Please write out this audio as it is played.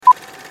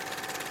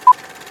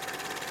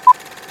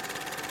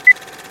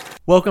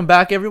Welcome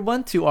back,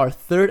 everyone, to our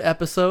third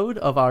episode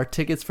of our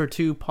Tickets for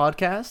Two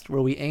podcast,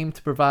 where we aim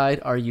to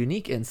provide our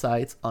unique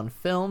insights on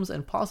films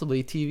and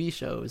possibly TV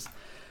shows.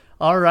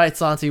 All right,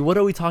 Santi, what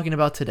are we talking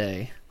about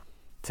today?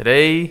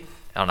 Today,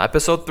 on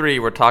episode 3,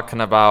 we're talking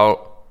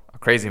about a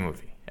crazy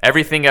movie.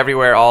 Everything,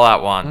 Everywhere, All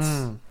at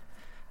Once.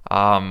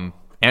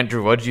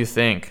 Andrew, what did you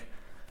think?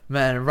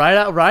 Man,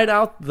 right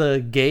out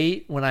the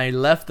gate when I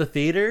left the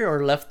theater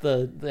or left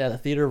the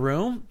theater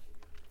room,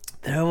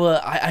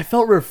 I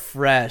felt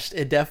refreshed.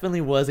 It definitely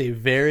was a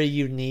very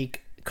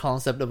unique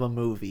concept of a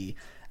movie.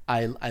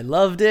 I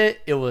loved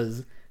it. It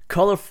was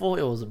colorful.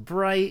 It was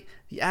bright.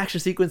 The action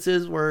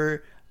sequences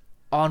were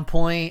on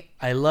point.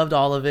 I loved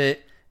all of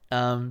it.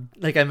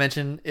 Like I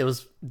mentioned, it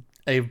was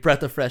a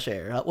breath of fresh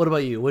air. What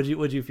about you?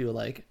 What'd you feel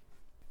like?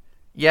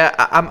 Yeah,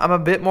 I'm a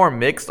bit more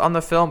mixed on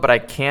the film, but I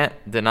can't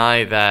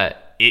deny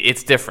that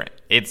it's different.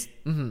 It's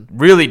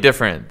really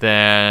different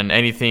than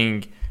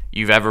anything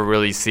you've ever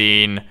really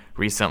seen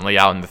recently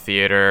out in the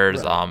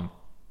theaters. Right.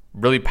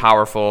 Really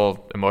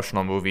powerful,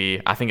 emotional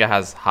movie. I think it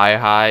has high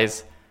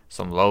highs,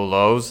 some low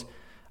lows.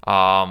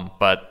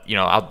 But,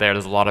 out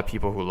there's a lot of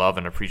people who love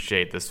and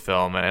appreciate this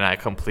film, and I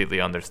completely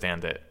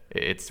understand it.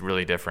 It's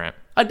really different.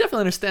 I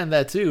definitely understand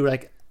that, too.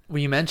 Like,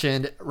 when you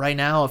mentioned, right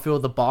now, I feel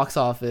the box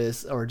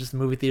office or just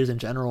movie theaters in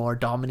general are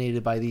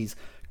dominated by these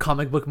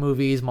comic book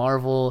movies,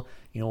 Marvel.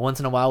 Once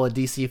in a while a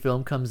DC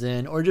film comes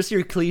in, or just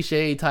your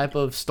cliche type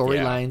of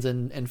storylines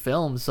and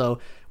films. So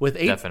with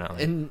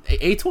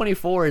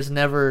A24 has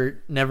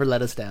never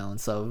let us down.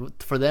 So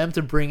for them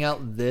to bring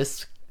out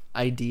this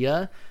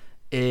idea,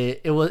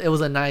 it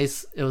was a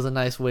nice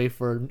way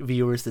for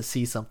viewers to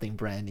see something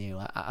brand new.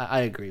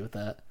 I agree with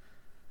that.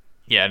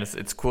 Yeah, and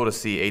it's cool to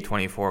see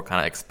A24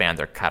 kind of expand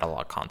their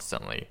catalog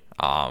constantly.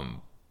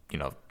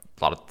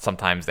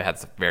 Sometimes they had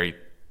very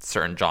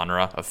certain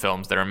genre of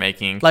films that are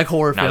making, like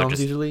horror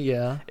films usually.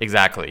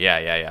 Exactly. Yeah.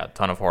 A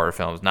ton of horror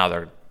films. Now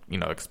they're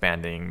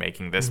expanding,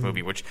 making this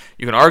movie, which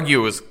you can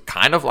argue is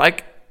kind of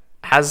like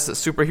has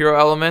superhero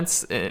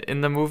elements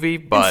in the movie,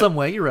 but in some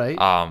way you're right.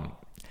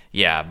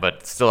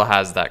 But still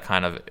has that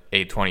kind of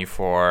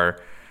A24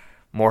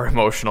 more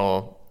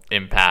emotional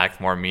impact,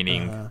 more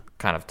meaning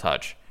kind of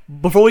touch.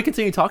 Before we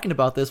continue talking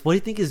about this, what do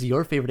you think is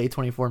your favorite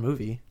A24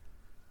 movie?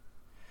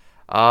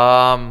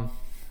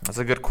 That's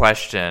a good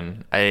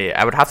question.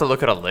 I would have to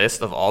look at a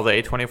list of all the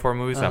A24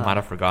 movies. I might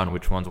have forgotten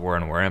which ones were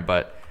and weren't,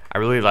 but I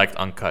really liked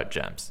Uncut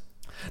Gems.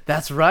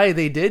 That's right.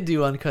 They did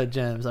do Uncut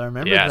Gems. I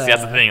remember that. Yeah, see,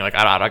 that's the thing. Like,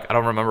 I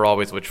don't remember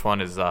always which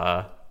ones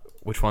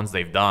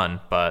they've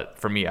done, but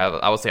for me,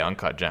 I would say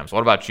Uncut Gems.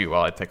 What about you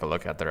while I take a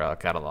look at their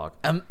catalog?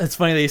 It's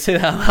funny that you say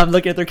that. I'm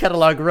looking at their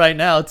catalog right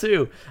now,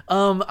 too.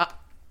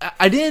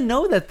 I didn't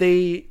know that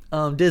they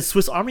did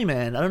Swiss Army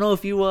Man. I don't know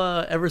if you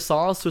ever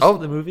saw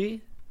the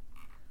movie.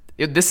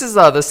 This is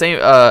the same.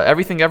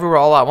 Everything, Everywhere,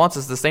 All at Once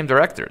is the same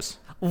directors.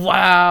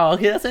 Wow.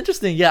 Okay, that's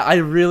interesting. Yeah, I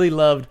really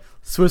loved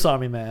Swiss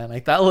Army Man.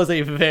 Like, that was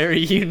a very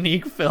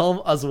unique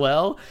film as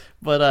well.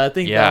 But I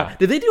think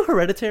did they do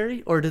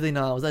Hereditary or did they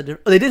not? Was that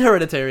different? They did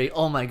Hereditary.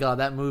 Oh my god,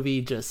 that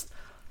movie just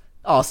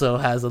also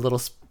has a little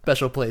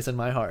special place in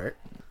my heart.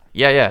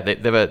 Yeah.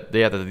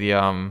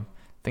 The I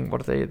think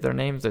what are they? Their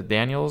names? They're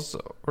Daniels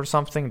or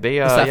something. They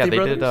they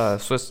brothers?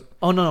 Did Swiss.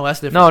 Oh no, that's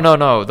different.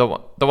 No.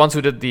 The ones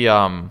who did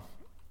the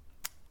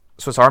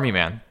Swiss Army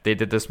Man. They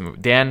did this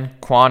movie. Dan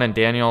Kwan and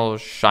Daniel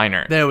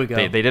Scheinert. There we go.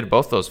 They did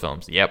both those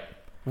films. Yep.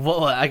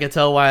 Well, I can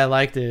tell why I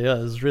liked it. It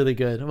was really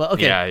good. Well,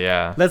 okay.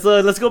 Yeah.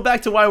 Let's go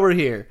back to why we're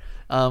here.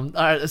 All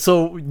right.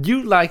 So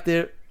you liked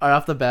it right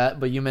off the bat,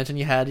 but you mentioned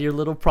you had your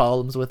little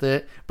problems with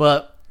it.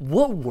 But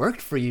what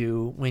worked for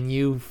you when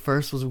you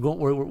first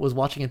was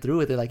watching it through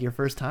with it, like your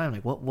first time?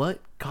 Like what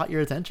caught your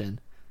attention?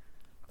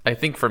 I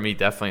think for me,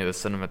 definitely the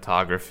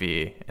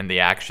cinematography and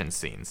the action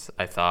scenes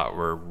I thought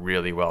were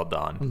really well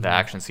done. Mm-hmm. The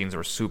action scenes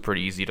were super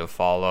easy to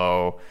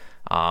follow.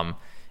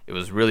 It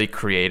was really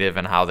creative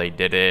in how they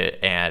did it,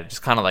 and it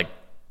just kind of like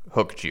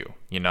hooked you,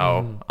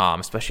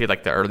 especially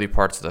like the early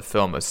parts of the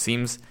film. It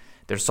seems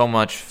there's so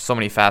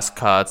many fast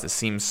cuts. It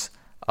seems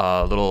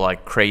a little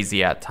like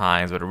crazy at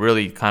times, but it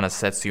really kind of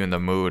sets you in the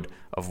mood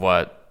of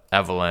what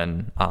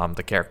Evelyn,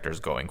 the character, is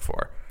going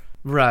for.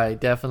 Right,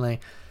 definitely.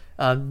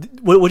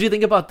 What do you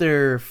think about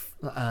their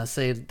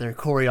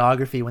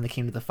choreography when they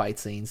came to the fight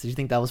scenes? Did you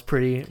think that was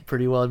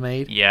pretty well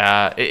made?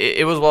 Yeah,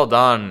 it was well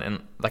done,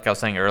 and like I was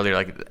saying earlier,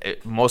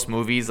 like most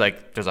movies,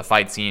 like there's a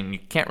fight scene, you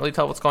can't really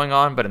tell what's going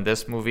on, but in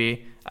this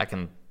movie, I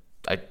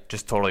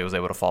just totally was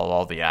able to follow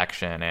all the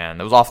action,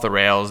 and it was off the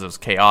rails, it was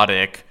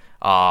chaotic,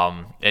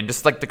 and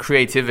just like the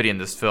creativity in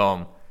this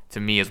film to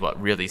me is what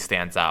really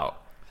stands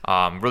out.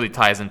 Really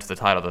ties into the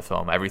title of the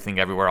film, Everything,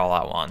 Everywhere, All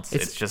at Once.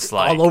 It's just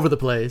like all over the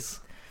place.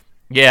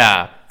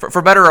 Yeah,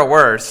 for better or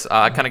worse,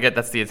 I kind of get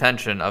that's the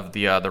intention of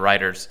the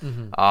writers.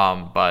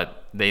 Mm-hmm.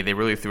 But they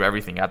really threw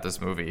everything at this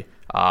movie.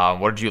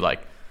 What did you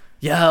like?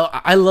 Yeah,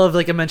 I love,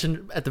 like I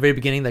mentioned at the very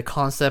beginning, the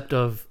concept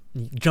of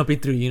jumping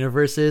through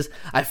universes.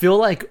 I feel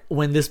like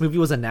when this movie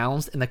was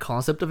announced and the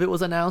concept of it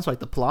was announced, like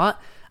the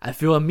plot, I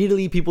feel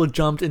immediately people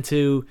jumped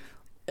into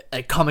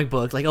like comic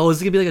books, like, oh,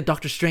 is it gonna be like a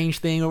Doctor Strange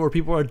thing where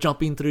people are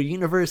jumping through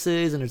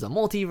universes and there's a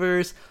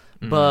multiverse?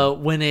 But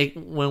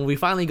when we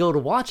finally go to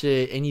watch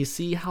it and you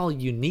see how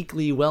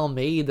uniquely well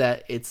made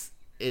that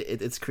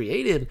it's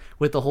created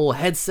with the whole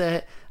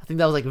headset, I think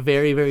that was like a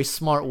very, very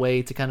smart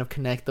way to kind of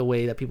connect the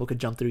way that people could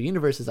jump through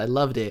universes. I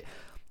loved it.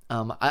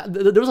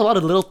 There was a lot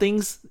of little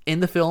things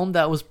in the film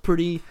that was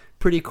pretty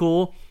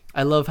cool.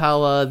 I love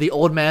how the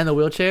old man in the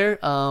wheelchair,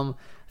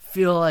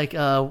 feel like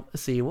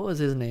let's see, what was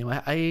his name?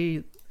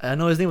 I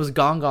know his name was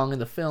Gong Gong in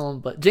the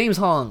film, but James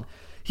Hong.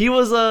 He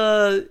was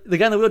the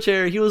guy in the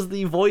wheelchair. He was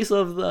the voice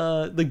of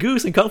the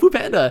goose in Kung Fu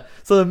Panda.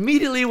 So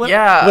immediately when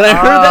I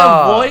heard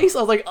that voice, I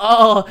was like,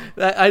 "Oh,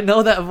 I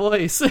know that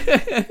voice."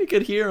 You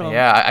could hear him.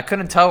 Yeah, I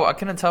couldn't tell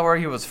where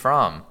he was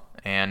from.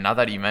 And now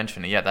that you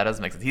mention it, yeah, that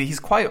does make sense. He's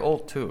quite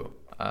old too.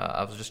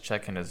 I was just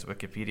checking his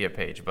Wikipedia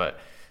page, but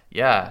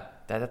yeah,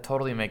 that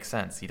totally makes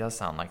sense. He does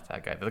sound like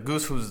that guy. The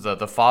goose who's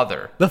the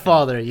father. The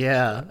father,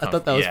 yeah. I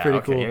thought that was pretty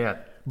cool. Yeah.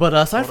 But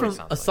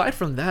aside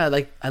from that,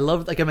 like I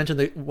love, like I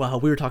mentioned, while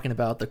we were talking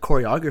about the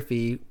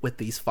choreography with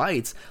these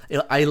fights,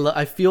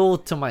 I feel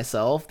to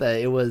myself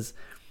that it was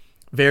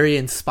very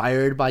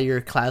inspired by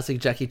your classic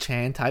Jackie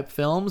Chan type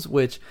films,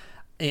 which,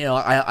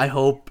 I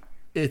hope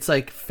it's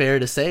like fair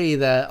to say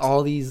that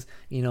all these,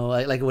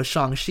 like with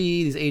Shang-Chi,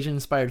 these Asian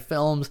inspired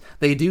films,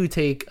 they do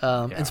take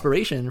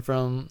inspiration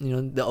from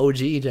the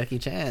OG Jackie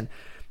Chan,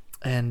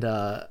 and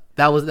that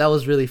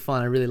was really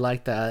fun. I really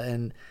liked that,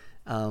 and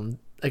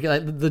like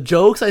the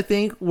jokes I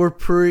think were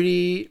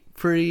pretty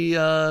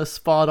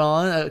spot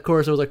on. Of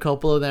course, there was a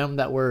couple of them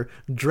that were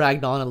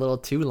dragged on a little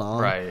too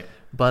long. Right.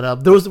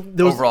 But there was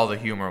overall the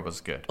humor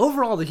was good.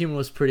 Overall, the humor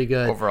was pretty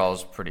good. Overall, it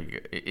was pretty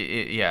good.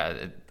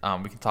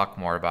 We can talk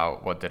more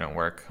about what didn't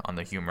work on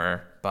the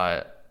humor,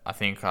 but I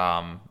think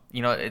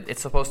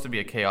it's supposed to be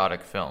a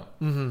chaotic film,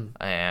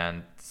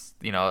 and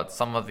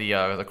some of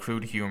the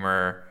crude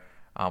humor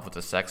with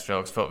the sex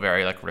jokes felt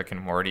very like Rick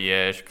and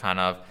Morty-ish, kind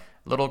of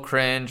little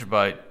cringe,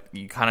 but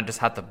you kind of just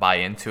have to buy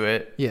into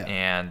it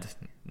and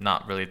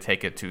not really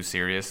take it too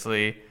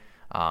seriously,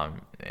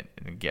 and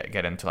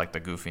get into like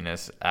the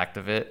goofiness act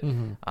of it.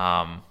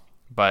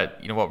 But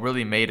what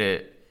really made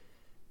it,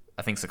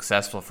 I think,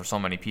 successful for so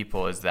many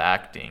people is the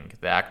acting.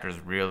 The actors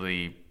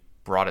really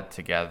brought it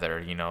together.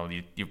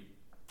 You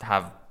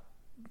have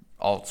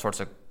all sorts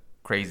of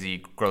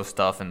crazy, gross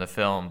stuff in the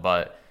film,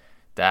 but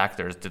the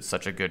actors did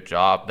such a good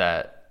job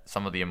that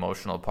some of the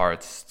emotional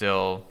parts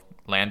still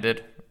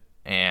landed.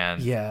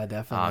 And yeah,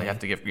 definitely.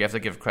 You have to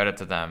give credit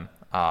to them,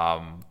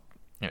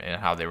 and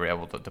how they were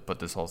able to put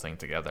this whole thing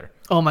together.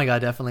 Oh my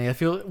god, definitely. I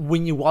feel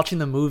when you're watching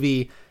the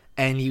movie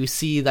and you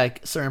see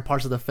like certain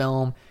parts of the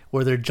film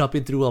where they're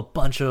jumping through a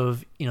bunch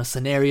of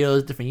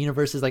scenarios, different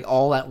universes, like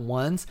all at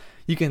once,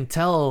 you can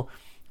tell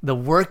the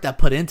work that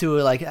put into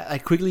it,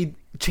 like quickly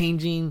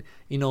changing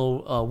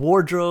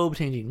wardrobe,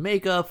 changing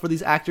makeup for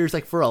these actors,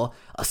 like for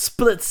a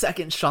split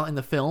second shot in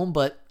the film,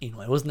 but it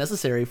was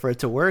necessary for it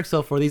to work.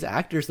 So for these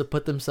actors to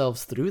put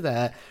themselves through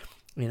that,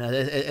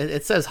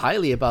 it says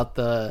highly about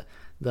the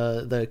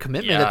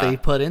commitment that they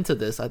put into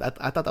this. I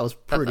thought that was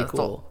pretty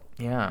cool.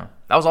 That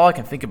was all I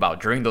can think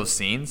about during those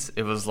scenes.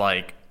 It was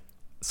like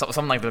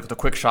something like the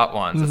quick shot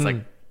ones. It's like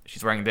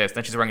she's wearing this,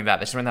 then she's wearing that,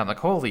 then she's wearing that. I'm like,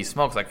 holy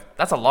smokes! Like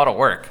that's a lot of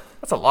work.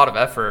 That's a lot of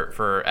effort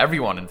for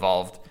everyone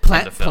involved.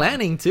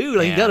 Planning too.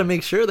 Like you got to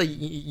make sure that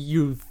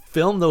you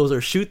film those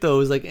or shoot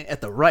those like at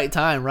the right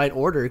time, right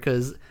order,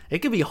 because it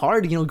could be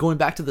hard. Going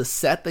back to the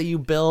set that you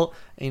built,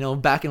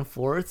 back and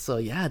forth. So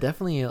yeah,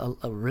 definitely a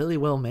really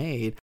well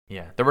made.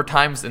 Yeah, there were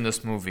times in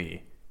this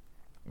movie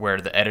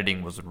where the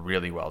editing was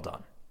really well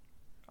done.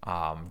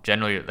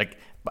 Generally, like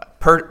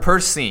per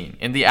scene,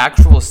 in the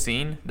actual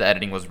scene, the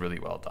editing was really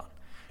well done.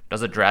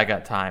 Does it drag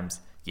at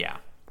times? Yeah,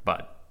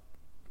 but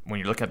when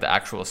you look at the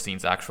actual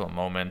scenes, actual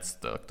moments,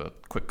 the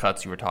quick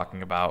cuts you were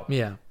talking about,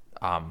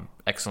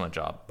 excellent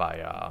job by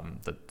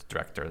the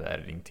director, the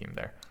editing team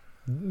there.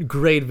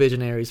 Great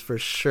visionaries for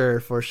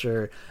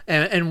sure.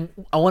 And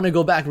I want to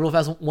go back real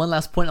fast. One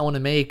last point I want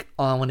to make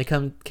when it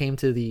came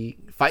to the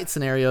fight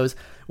scenarios.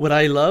 What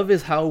I love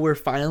is how we're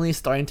finally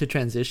starting to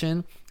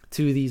transition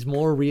to these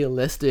more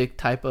realistic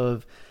type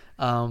of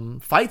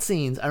fight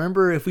scenes. I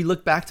remember if we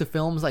look back to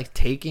films like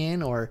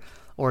Taken or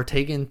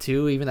Taken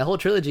 2, even that whole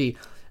trilogy,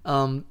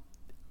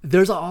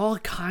 there's all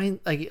kinds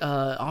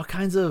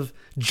of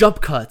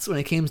jump cuts when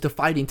it comes to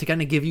fighting to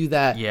kind of give you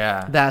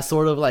that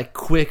sort of like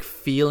quick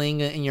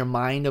feeling in your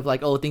mind of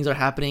like, oh, things are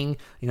happening,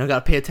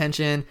 gotta pay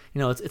attention,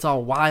 it's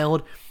all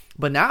wild.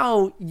 But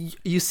now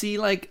you see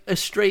like a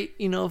straight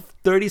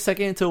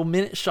 30-second to a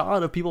minute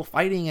shot of people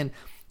fighting, and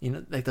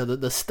like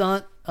the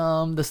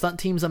stunt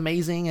team's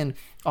amazing, and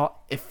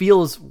it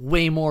feels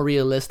way more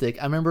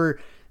realistic. I remember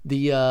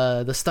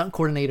the stunt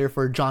coordinator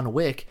for John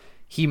Wick,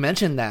 he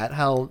mentioned that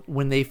how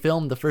when they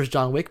filmed the first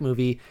John Wick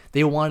movie,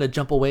 they wanted to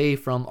jump away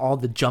from all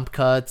the jump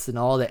cuts and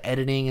all the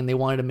editing, and they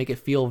wanted to make it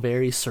feel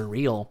very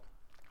surreal.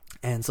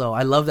 And so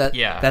I love that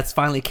that's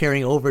finally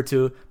carrying over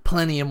to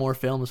plenty of more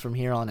films from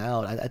here on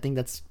out. I think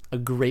that's a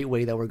great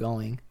way that we're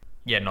going.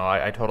 Yeah, no,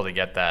 I totally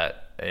get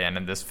that. and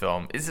in this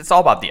film, it's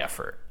all about the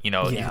effort. You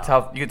know,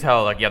 Yeah. you could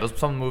tell like, yeah, there's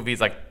some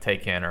movies like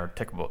Taken or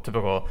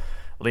typical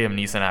Liam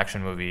Neeson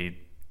action movie,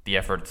 the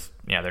efforts,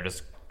 yeah, they're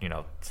just, you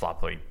know,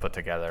 sloppily put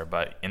together.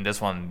 But in this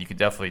one, you could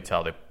definitely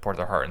tell they poured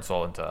their heart and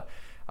soul into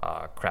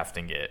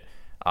crafting it.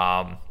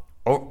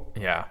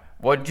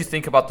 What did you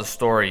think about the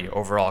story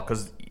overall?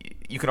 Because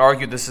you could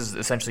argue this is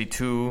essentially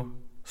two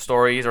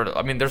stories, or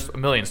I mean, there's a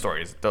million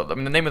stories. The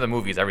name of the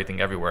movie is Everything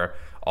Everywhere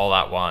All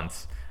at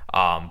Once.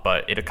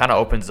 But it kind of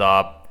opens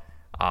up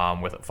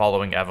with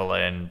following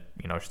Evelyn.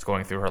 You know, she's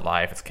going through her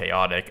life. It's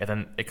chaotic, and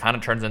then it kind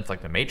of turns into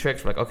like The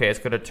Matrix. We're like, okay, it's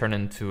going to turn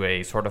into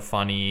a sort of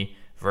funny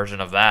version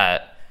of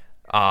that.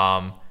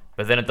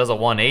 But then it does a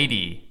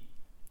 180.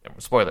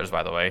 Spoilers,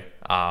 by the way.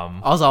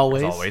 As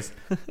always. As always.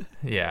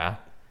 Yeah.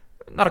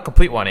 Not a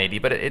complete 180,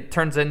 but it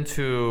turns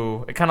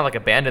into, it kind of like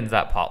abandons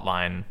that plot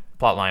line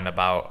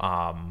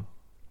about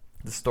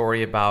the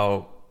story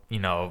about, you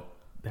know,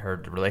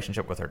 her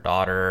relationship with her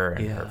daughter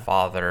and her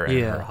father and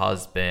her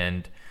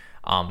husband.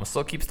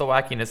 Still keeps the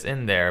wackiness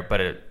in there, but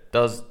it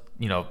does,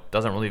 you know,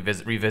 doesn't really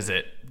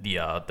revisit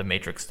the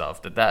Matrix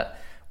stuff.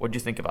 What do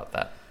you think about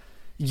that?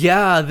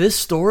 Yeah, this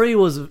story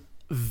was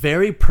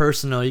very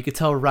personal. You could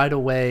tell right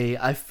away.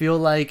 I feel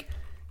like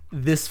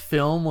this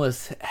film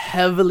was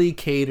heavily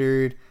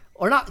catered,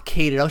 or not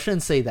catered, I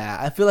shouldn't say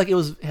that. I feel like it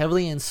was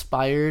heavily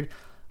inspired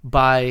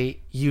by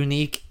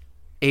unique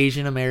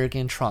Asian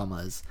American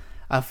traumas.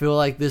 I feel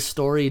like this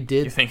story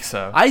did. You think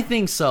so? I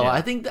think so. Yeah.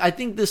 I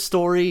think this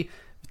story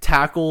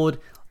tackled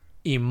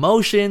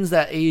emotions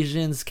that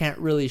Asians can't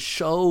really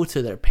show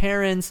to their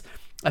parents.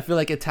 I feel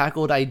like it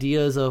tackled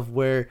ideas of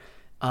where,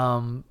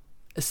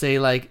 say,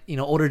 like, you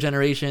know, older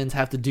generations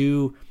have to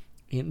do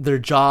their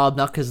job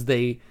not because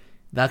they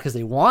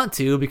want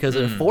to, because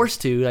they're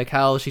forced to. Like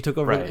how she took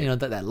over, you know,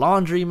 that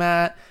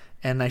laundromat,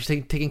 and like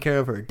she's taking care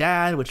of her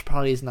dad, which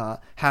probably is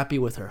not happy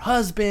with her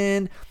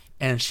husband.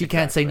 And she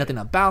can't say nothing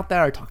about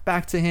that or talk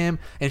back to him.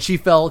 And she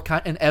felt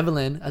and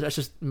Evelyn, I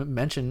just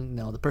mentioned, you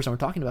know, the person we're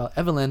talking about,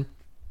 Evelyn,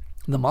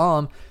 the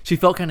mom, she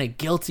felt kind of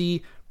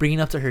guilty bringing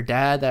up to her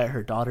dad that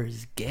her daughter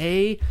is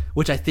gay,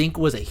 which I think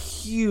was a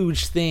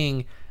huge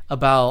thing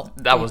about.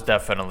 That was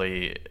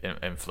definitely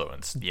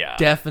influenced. Yeah,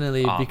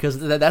 definitely, because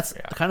that's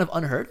kind of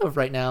unheard of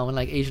right now in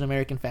like Asian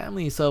American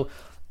families. So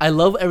I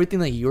love everything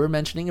that you were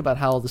mentioning about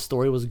how the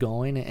story was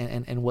going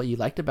and what you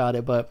liked about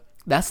it. But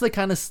that's the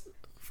kind of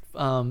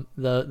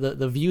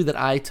the view that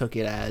I took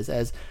it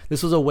as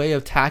this was a way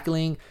of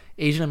tackling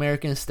Asian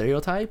American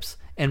stereotypes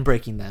and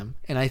breaking them,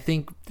 and I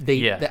think they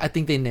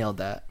nailed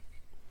that.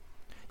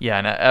 Yeah,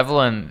 and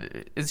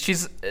Evelyn,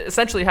 she's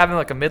essentially having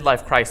like a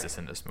midlife crisis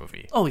in this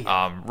movie. Oh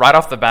yeah. Right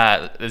off the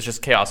bat, there's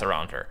just chaos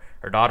around her.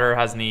 Her daughter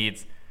has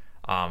needs.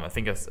 I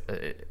think it's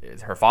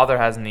her father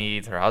has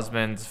needs. Her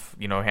husband's,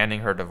 you know,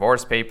 handing her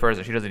divorce papers,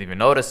 and she doesn't even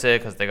notice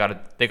it because they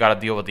gotta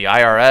deal with the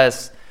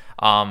IRS.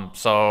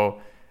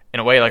 So in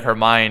a way, like her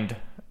mind,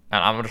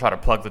 and I'm gonna try to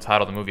plug the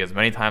title of the movie as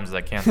many times as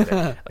I can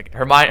today. Like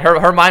her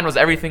mind was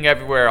Everything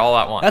Everywhere All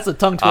at Once. That's a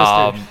tongue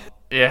twister.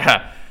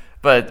 Yeah,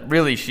 but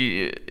really,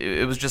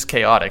 it was just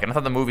chaotic, and I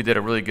thought the movie did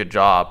a really good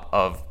job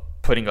of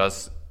putting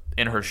us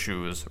in her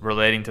shoes,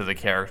 relating to the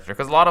character,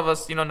 because a lot of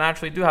us, you know,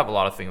 naturally do have a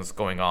lot of things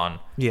going on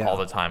all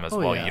the time as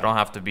well. Yeah. You don't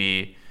have to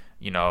be,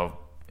 you know,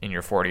 in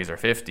your 40s or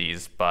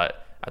 50s,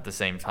 but at the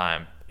same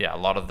time, yeah, a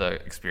lot of the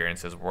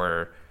experiences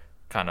were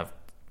kind of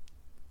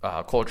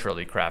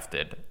culturally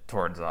crafted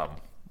towards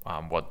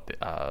what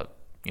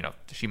you know,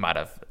 she might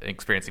have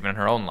experienced even in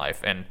her own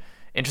life. And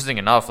interesting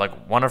enough,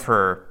 like one of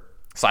her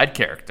side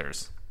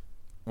characters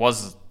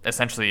was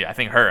essentially, I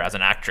think, her as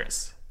an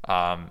actress,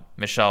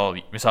 Michelle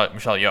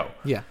Yeoh.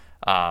 Yeah.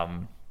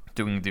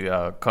 Doing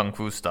the kung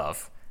fu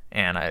stuff,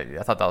 and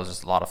I thought that was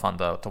just a lot of fun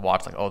to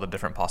watch. Like, the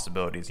different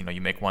possibilities. You know,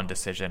 you make one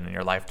decision and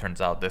your life turns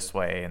out this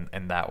way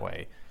and that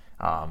way.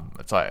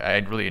 So I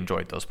really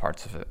enjoyed those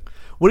parts of it.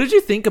 What did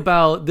you think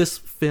about this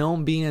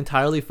film being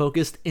entirely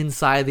focused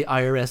inside the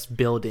IRS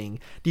building?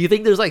 Do you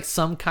think there's like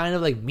some kind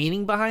of like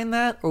meaning behind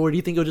that, or do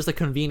you think it was just a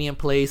convenient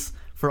place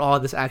for all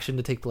this action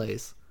to take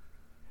place?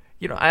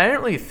 You know, I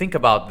didn't really think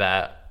about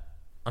that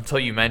until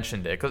you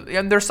mentioned it. Because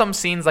there's some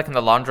scenes like in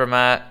the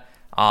laundromat,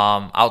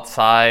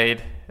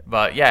 outside,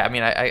 but yeah, I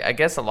mean, I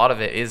guess a lot of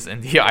it is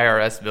in the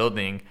IRS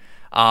building.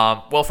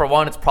 Well, for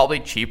one, it's probably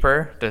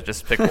cheaper to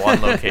just pick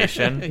one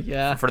location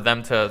for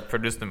them to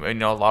produce them. You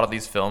know, a lot of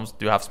these films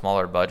do have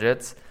smaller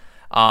budgets,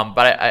 but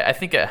I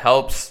think it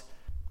helps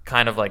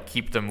kind of like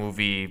keep the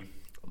movie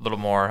a little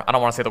more. I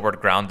don't want to say the word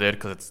grounded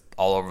because it's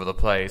all over the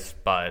place,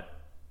 but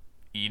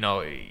you know,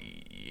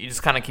 it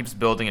just kind of keeps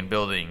building and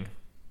building.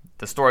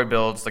 The story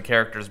builds, the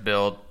characters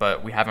build,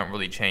 but we haven't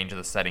really changed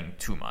the setting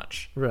too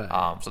much. Right.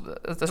 So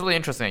that's really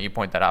interesting that you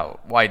point that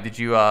out. Why did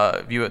you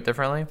view it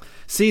differently?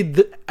 See,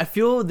 I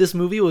feel this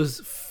movie was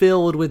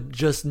filled with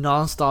just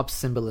nonstop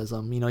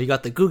symbolism. You know, you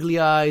got the googly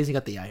eyes, you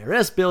got the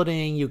IRS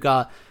building, you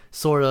got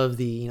sort of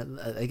the, you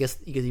know, I guess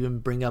you could even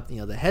bring up, you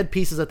know, the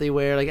headpieces that they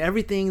wear. Like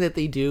everything that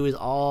they do is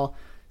all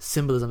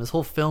symbolism. This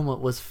whole film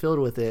was filled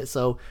with it.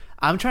 So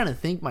I'm trying to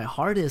think my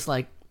hardest,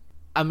 like,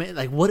 I mean,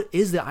 like, what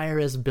is the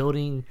IRS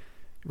building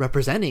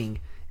representing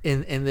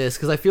in this,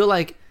 because I feel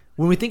like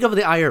when we think of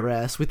the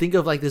IRS, we think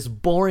of like this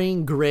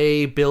boring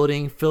gray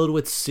building filled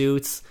with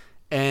suits,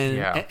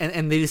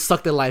 and they just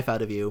suck the life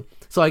out of you.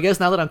 So I guess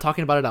now that I'm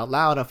talking about it out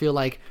loud, I feel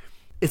like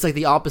it's like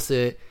the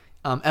opposite.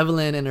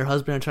 Evelyn and her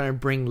husband are trying to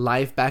bring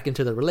life back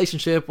into the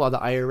relationship, while the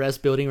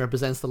IRS building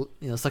represents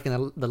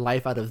sucking the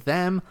life out of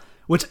them.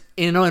 Which,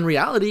 in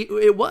reality,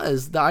 it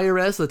was the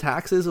IRS, the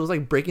taxes. It was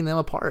like breaking them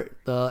apart.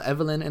 The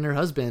Evelyn and her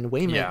husband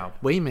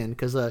Wayman,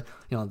 because the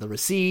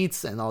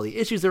receipts and all the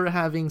issues they were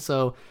having.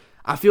 So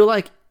I feel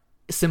like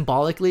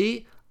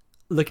symbolically,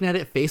 looking at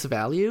it face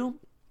value,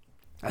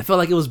 I felt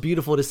like it was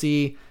beautiful to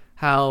see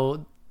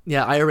how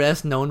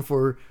IRS, known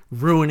for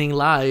ruining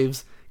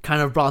lives,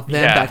 kind of brought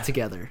them back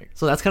together.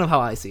 So that's kind of how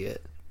I see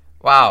it.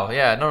 Wow.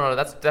 Yeah. No.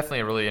 That's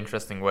definitely a really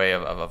interesting way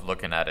of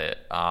looking at it.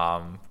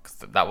 'Cause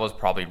that was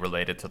probably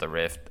related to the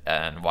rift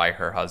and why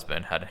her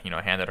husband had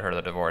handed her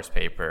the divorce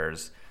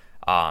papers.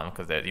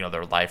 Because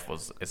their life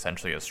was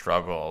essentially a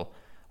struggle.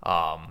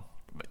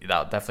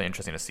 That definitely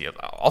interesting to see.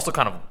 Also,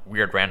 kind of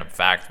weird random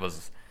fact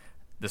was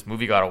this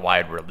movie got a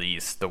wide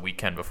release the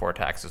weekend before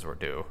taxes were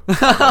due.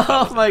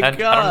 Oh my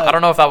god! I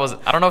don't know if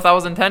that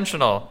was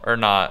intentional or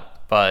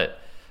not, but.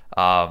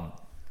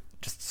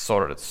 Just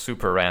sort of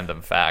super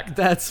random fact.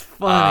 That's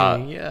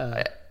funny.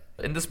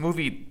 In this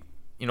movie,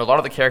 a lot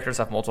of the characters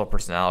have multiple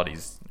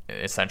personalities,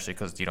 essentially,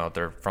 because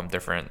they're from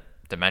different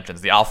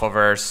dimensions. The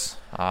Alphaverse.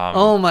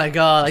 Oh my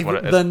god!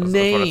 Like the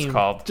name, what it's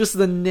called. Just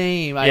the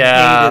name. I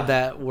hated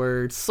that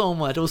word so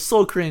much. It was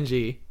so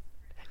cringy.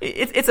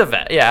 It's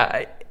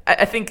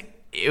I think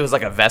it was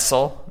like a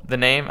vessel. The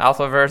name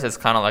Alphaverse is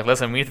kind of like,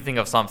 listen, we need to think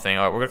of something.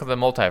 All right, we're gonna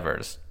call the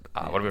multiverse.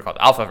 What do we call it?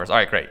 Alphaverse. All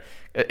right, great.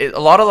 A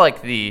lot of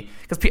like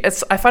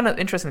because I find it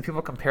interesting that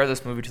people compare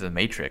this movie to The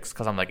Matrix,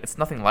 because I'm like, it's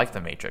nothing like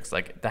The Matrix.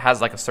 Like, it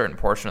has like a certain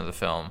portion of the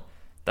film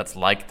that's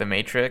like The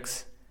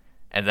Matrix,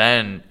 and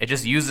then it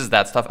just uses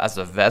that stuff as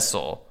a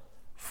vessel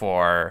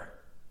for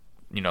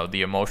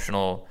the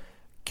emotional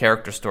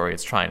character story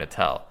it's trying to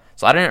tell.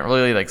 So I didn't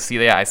really like see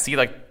that. I see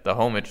like the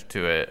homage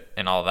to it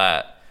and all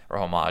that, or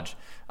homage,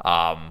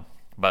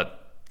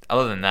 but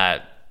other than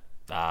that,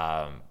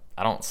 I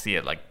don't see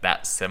it like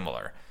that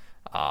similar.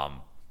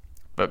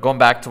 But going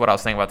back to what I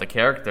was saying about the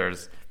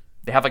characters,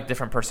 they have like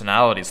different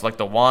personalities. So, like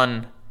the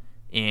one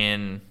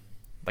in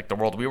like the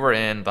world we were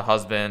in, the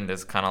husband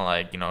is kind of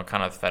like,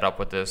 kind of fed up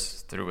with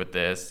this, through with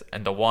this.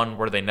 And the one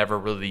where they never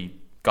really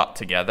got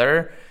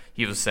together,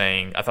 he was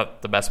saying, I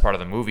thought the best part of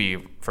the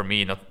movie for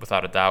me,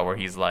 without a doubt, where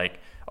he's like,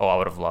 oh, I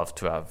would have loved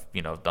to have,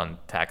 done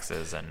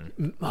taxes and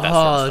that sort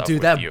of stuff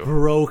with that you.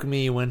 Broke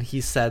me when he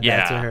said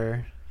that to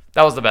her.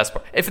 That was the best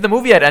part. If the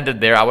movie had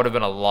ended there, I would have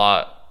been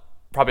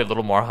probably a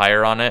little more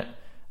higher on it.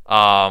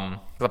 I'm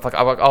like,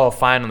 oh,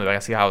 finally, I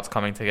see how it's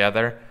coming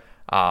together.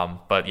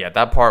 But yeah,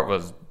 that part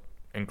was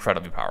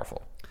incredibly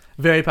powerful.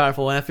 Very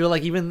powerful. And I feel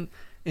like even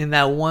in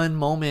that one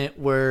moment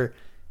where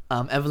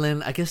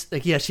Evelyn, I guess,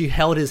 she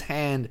held his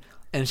hand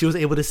and she was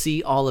able to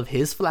see all of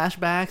his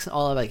flashbacks,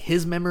 all of like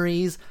his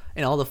memories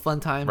and all the fun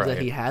times that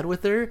he had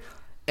with her.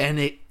 And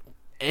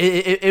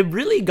it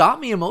really got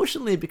me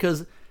emotionally,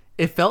 because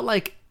it felt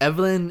like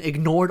Evelyn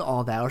ignored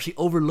all that, or she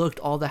overlooked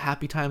all the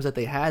happy times that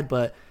they had,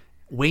 but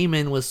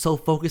Wayman was so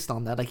focused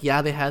on that. Like,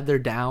 they had their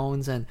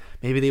downs and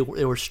maybe they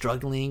were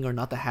struggling or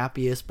not the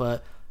happiest,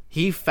 but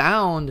he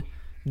found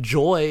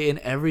joy in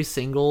every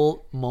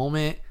single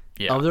moment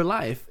of their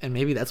life. And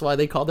maybe that's why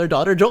they called their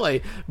daughter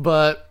Joy.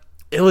 But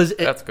that's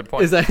a good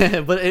point.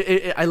 But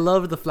I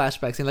love the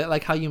flashbacks, and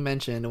like how you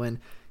mentioned when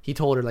he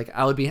told her, like,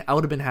 I would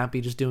have been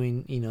happy just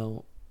doing,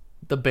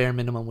 the bare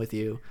minimum with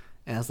you.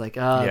 And I was like,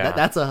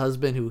 that's a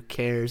husband who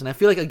cares. And I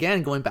feel like,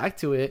 again, going back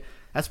to it,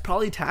 that's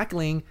probably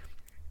tackling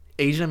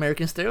Asian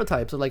American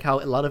stereotypes of like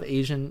how a lot of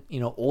Asian,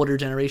 older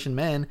generation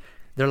men,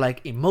 they're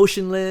like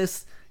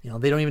emotionless.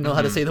 They don't even know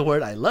how to say the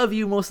word "I love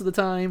you" most of the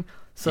time.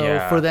 So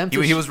for them,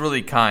 he was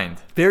really kind,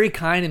 very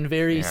kind, and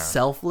very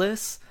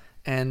selfless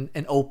and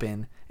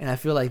open. And I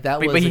feel like that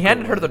was. But he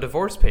handed her the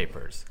divorce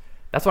papers.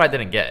 That's what I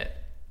didn't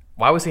get.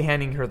 Why was he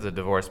handing her the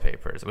divorce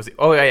papers?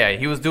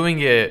 He was doing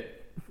it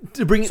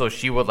to bring so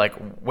she would like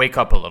wake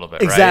up a little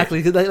bit.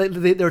 Exactly. Right?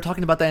 They were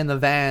talking about that in the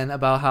van,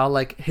 about how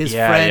like his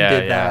friend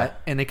did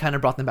that, and it kind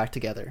of brought them back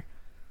together.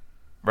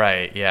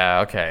 Right.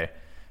 Yeah. Okay.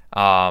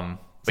 But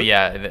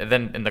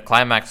then in the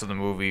climax of the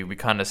movie, we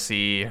kind of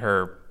see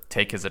her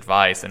take his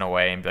advice in a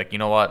way and be like, you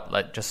know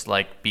what? Just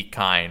like be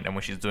kind. And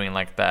when she's doing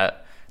like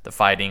that, the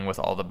fighting with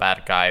all the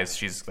bad guys,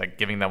 she's like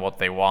giving them what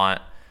they want,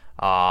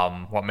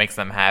 what makes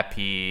them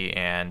happy,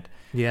 and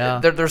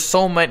there's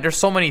so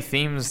many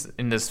themes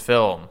in this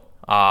film.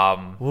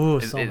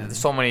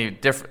 So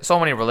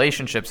many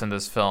relationships in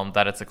this film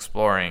that it's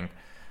exploring.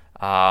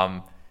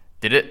 There's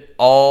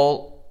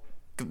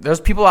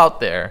people out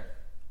there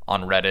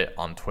on Reddit,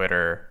 on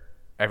Twitter,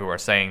 everywhere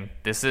saying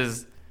this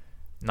is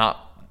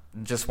not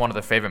just one of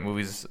the favorite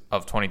movies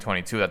of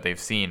 2022 that they've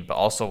seen, but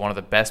also one of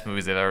the best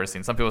movies they've ever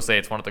seen. Some people say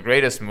it's one of the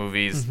greatest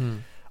movies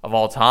of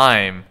all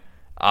time.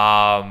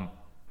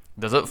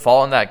 Does it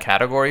fall in that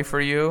category for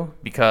you?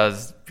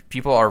 Because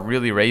people are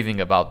really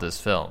raving about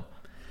this film.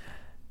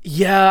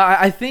 Yeah,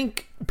 I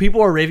think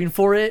people are raving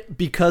for it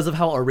because of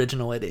how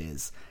original it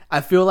is.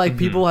 I feel like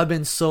people have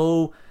been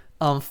so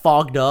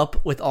fogged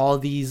up with all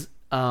these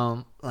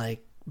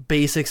like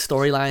basic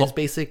storylines,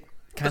 basic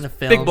kind of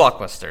films, big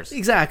blockbusters,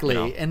 exactly,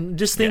 you know? and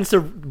just things to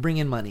bring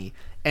in money.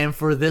 And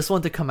for this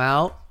one to come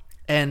out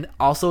and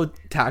also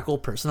tackle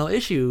personal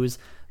issues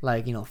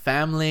like, you know,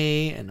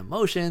 family and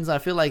emotions, I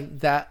feel like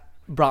that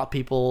brought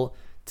people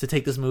to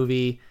take this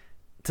movie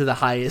to the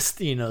highest,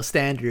 you know,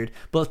 standard.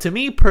 But to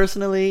me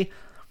personally,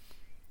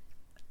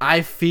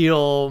 I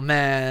feel,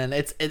 man,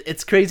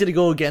 it's crazy to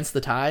go against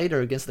the tide or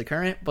against the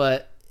current,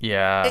 but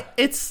Yeah.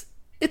 it's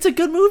a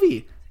good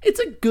movie. It's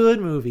a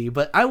good movie,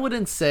 but I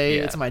wouldn't say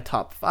it's my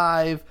top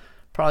 5.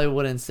 Probably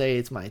wouldn't say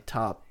it's my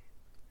top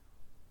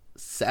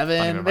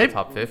 7. Maybe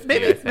top 50.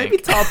 Maybe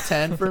top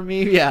 10 for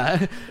me.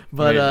 Yeah,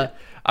 but Maybe.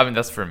 I mean,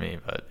 that's for me,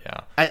 but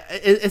yeah.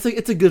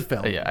 It's a good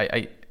film.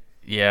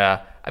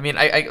 Yeah. I mean,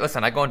 I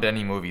listen. I go into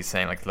any movie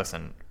saying like,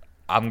 listen,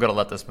 I'm gonna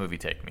let this movie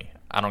take me.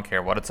 I don't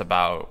care what it's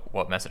about,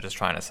 what message it's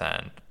trying to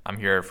send. I'm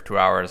here for 2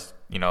 hours.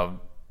 You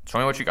know, show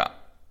me what you got.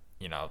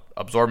 You know,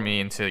 absorb me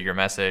into your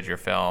message, your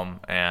film,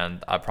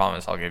 and I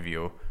promise I'll give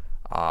you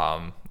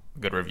a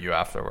good review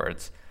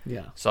afterwards.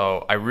 Yeah.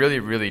 So I really,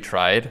 really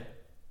tried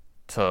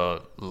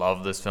to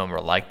love this film or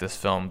like this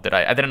film.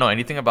 I didn't know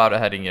anything about it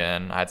heading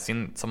in. I had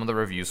seen some of the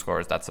review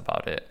scores. That's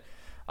about it.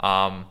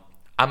 I'm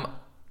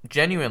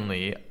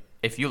genuinely,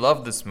 if you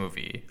love this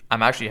movie,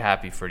 I'm actually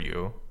happy for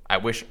you. I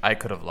wish I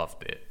could have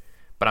loved it,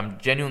 but I'm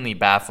genuinely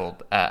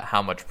baffled at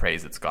how much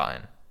praise it's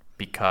gotten,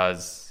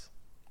 because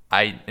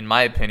in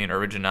my opinion,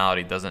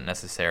 originality doesn't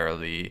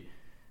necessarily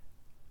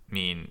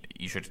mean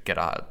you should get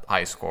a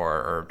high score,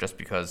 or just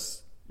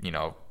because, you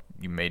know,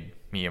 you made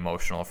me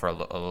emotional for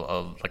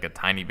like a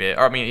tiny bit,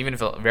 or I mean, even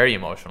if it's very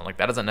emotional, like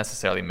that doesn't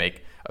necessarily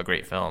make a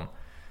great film.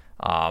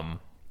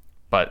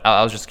 But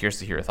I was just curious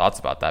to hear your thoughts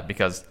about that,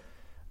 because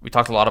we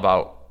talked a lot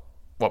about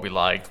what we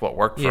liked, what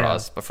worked for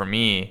us, but for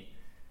me,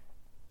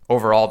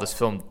 overall, this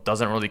film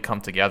doesn't really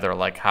come together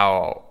like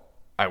how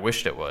I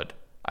wished it would.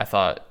 I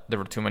thought there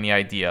were too many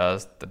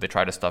ideas that they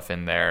tried to stuff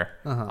in there.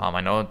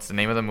 I know it's the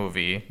name of the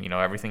movie, you know,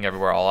 Everything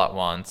Everywhere All at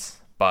Once,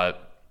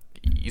 but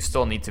you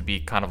still need to be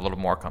kind of a little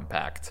more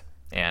compact.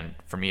 And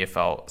for me, it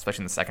felt,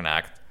 especially in the second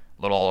act,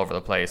 a little all over the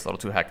place, a little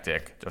too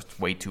hectic, just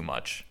way too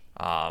much,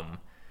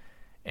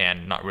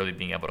 and not really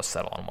being able to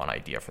settle on one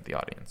idea for the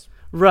audience.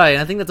 Right.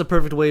 I think that's a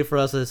perfect way for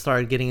us to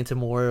start getting into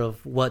more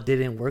of what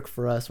didn't work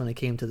for us when it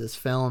came to this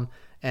film.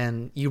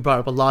 And you brought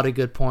up a lot of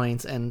good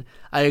points, and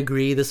I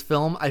agree. This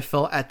film, I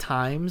felt at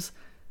times,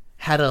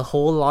 had a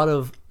whole lot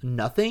of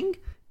nothing,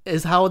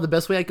 is how the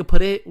best way I could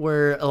put it,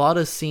 where a lot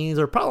of scenes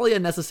are probably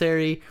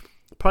unnecessary.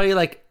 Probably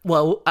like,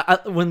 well,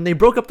 when they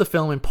broke up the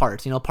film in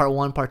parts, you know, part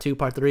 1, part 2,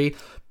 part 3,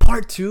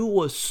 part 2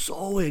 was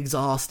so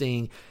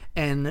exhausting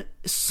and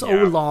so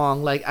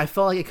long. Like, I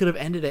felt like it could have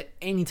ended at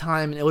any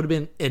time and it would have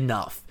been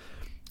enough.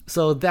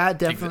 So that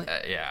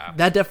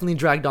definitely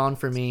dragged on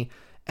for me.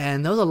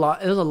 And there was a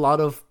lot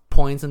of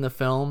points in the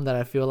film that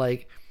I feel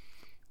like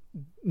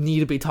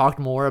need to be talked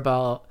more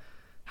about,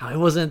 how it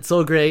wasn't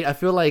so great. I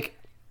feel like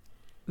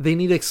they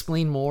need to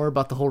explain more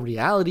about the whole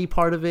reality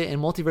part of it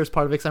and multiverse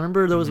part of it. Cause I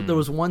remember there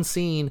was one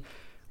scene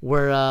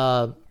where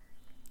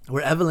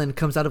Evelyn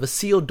comes out of a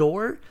sealed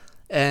door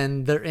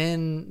and they're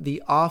in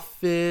the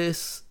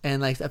office,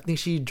 and like I think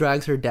she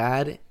drags her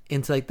dad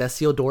into like that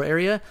sealed door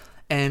area,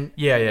 and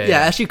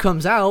as she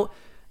comes out,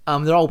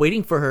 they're all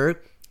waiting for her.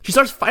 She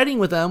starts fighting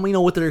with them, you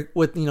know, with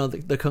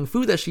the kung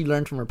fu that she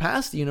learned from her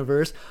past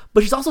universe,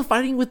 but she's also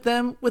fighting with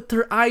them with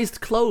her eyes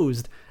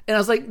closed. And I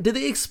was like, did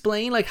they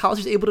explain like how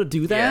she's able to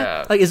do that?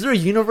 Yeah. Like, is there a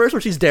universe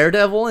where she's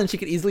Daredevil and she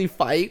could easily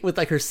fight with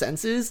like her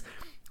senses?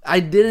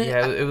 I didn't.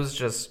 Yeah, it was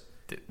just,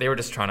 they were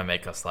just trying to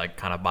make us like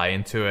kind of buy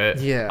into it.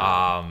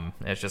 Yeah.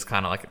 It's just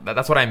kind of like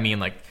that's what I mean.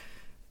 Like,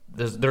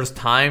 there's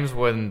times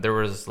when there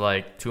was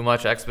like too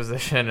much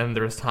exposition, and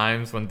there was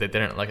times when they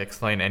didn't like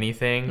explain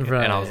anything,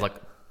 right. And I was like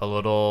a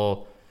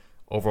little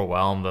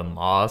overwhelmed and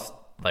lost.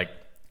 Like,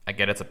 I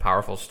get it's a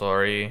powerful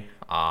story.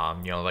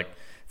 You know, like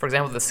for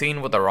example, the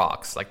scene with the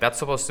rocks, like that's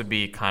supposed to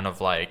be kind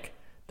of like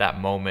that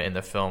moment in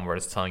the film where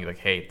it's telling you like,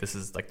 hey, this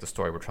is like the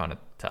story we're trying to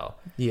tell.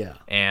 Yeah.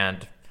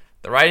 And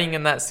the writing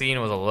in that scene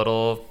was a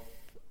little,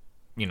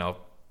 you know,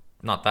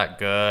 not that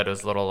good. It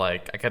was a little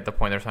like, I get the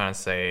point they're trying to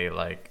say,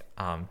 like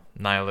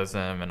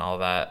nihilism and all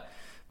that,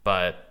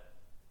 but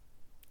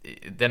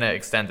then it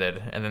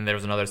extended, and then there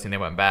was another scene they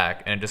went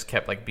back, and it just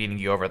kept like beating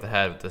you over the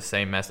head with the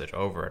same message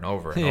over and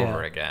over and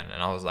over again.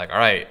 And I was like, all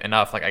right,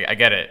 enough. Like, I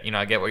get it, you know,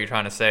 I get what you're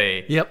trying to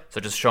say. Yep. So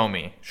just show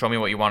me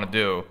what you want to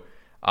do.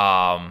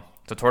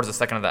 So towards the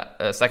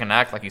second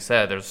act, like you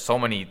said, there's so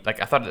many, like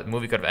I thought the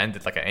movie could have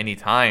ended like at any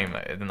time,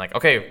 and then like,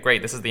 okay,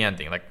 great, this is the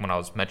ending. Like when I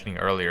was mentioning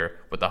earlier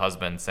with the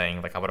husband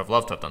saying like, I would have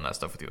loved to have done that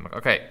stuff with you. I'm like,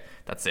 okay,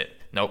 that's it.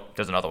 Nope,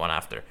 there's another one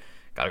after.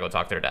 Gotta go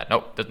talk to her dad.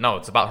 Nope, no,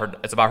 it's about her.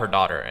 It's about her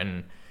daughter.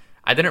 And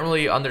I didn't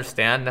really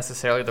understand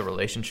necessarily the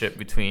relationship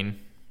between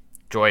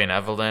Joy and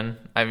Evelyn.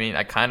 I mean,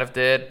 I kind of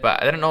did,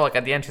 but I didn't know, like,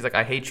 at the end, she's like,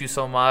 I hate you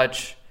so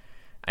much.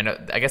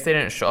 I guess they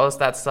didn't show us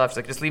that stuff. She's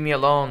like, just leave me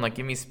alone, like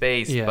give me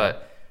space. Yeah.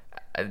 But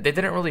they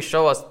didn't really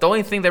show us. The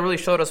only thing they really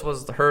showed us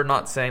was her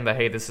not saying that,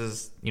 hey, this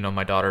is,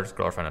 my daughter's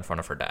girlfriend in front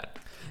of her dad.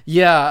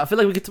 Yeah, I feel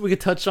like we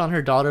could touch on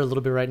her daughter a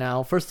little bit right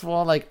now. First of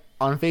all, like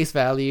on face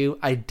value,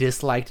 I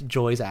disliked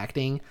Joy's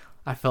acting.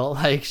 I felt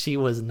like she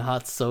was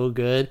not so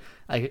good,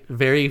 like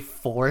very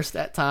forced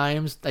at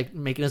times, like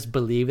making us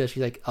believe that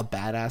she's like a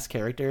badass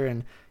character,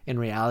 and in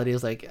reality,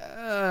 it's like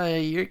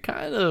you're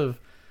kind of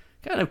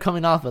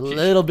coming off a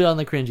little bit on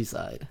the cringy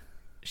side.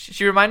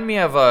 She reminded me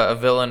of a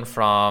villain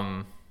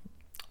from,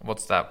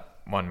 what's that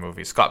one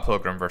movie? Scott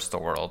Pilgrim vs. the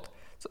World.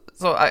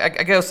 So I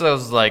guess it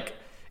was like,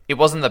 it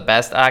wasn't the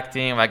best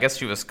acting. I guess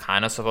she was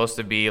kind of supposed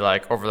to be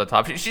like over the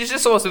top. She's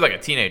just supposed to be like a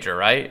teenager,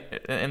 right?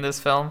 In this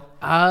film?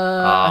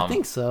 I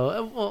think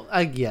so. Well,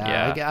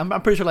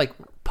 I'm pretty sure like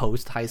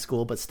post high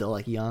school, but still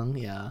like young.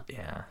 Yeah.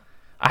 Yeah.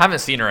 I haven't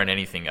seen her in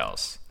anything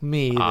else.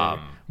 Me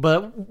either.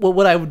 But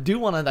what I do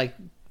want to like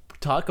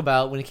talk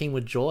about when it came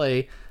with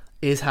Joy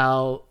is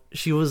how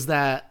she was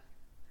that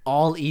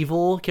all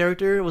evil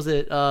character. Was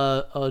it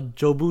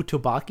Jobu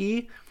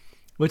Tobaki?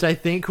 Which I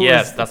think was...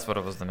 Yes, that's what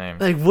it was the name.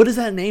 Like, what does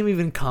that name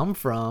even come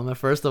from,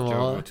 first of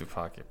all? Jobu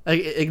Tupaki.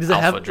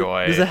 Like,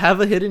 Joy. Does it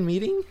have a hidden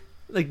meaning?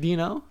 Like, do you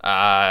know?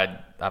 I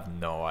have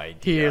no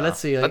idea. Here, let's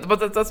see. Like,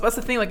 but that's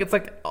the thing. Like, it's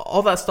like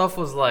all that stuff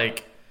was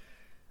like...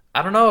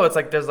 I don't know. It's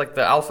like there's like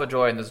the Alpha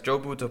Joy and there's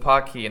Jobu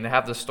Tupaki, and they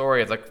have the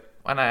story. It's like...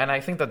 And I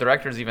think the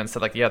directors even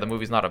said, like, yeah, the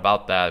movie's not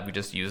about that. We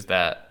just use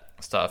that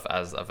stuff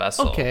as a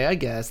vessel. Okay, I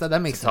guess. That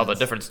makes sense. Tell the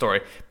different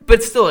story.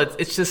 But still,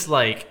 it's just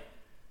like...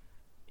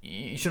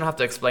 You shouldn't have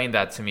to explain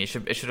that to me. It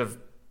should have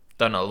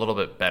done a little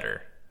bit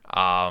better.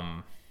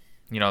 The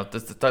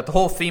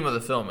whole theme of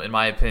the film, in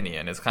my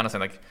opinion, is kind of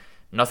saying like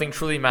nothing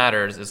truly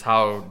matters is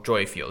how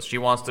Joy feels. She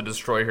wants to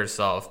destroy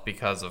herself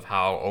because of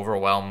how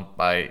overwhelmed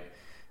by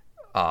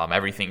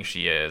everything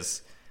she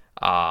is.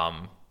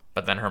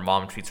 But then her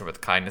mom treats her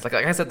with kindness. Like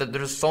I said,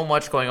 there's so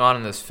much going on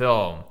in this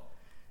film.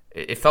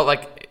 It felt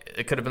like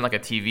it could have been like a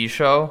TV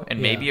show,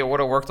 and maybe it would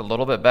have worked a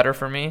little bit better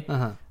for me.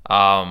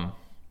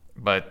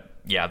 But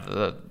yeah,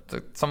 the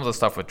some of the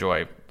stuff with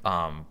Joy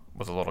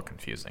was a little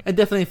confusing. It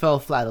definitely fell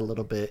flat a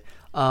little bit.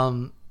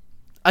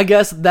 I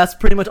guess that's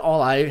pretty much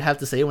all I have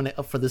to say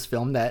for this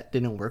film that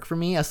didn't work for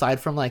me, aside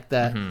from like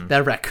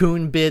that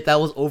raccoon bit that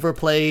was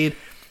overplayed.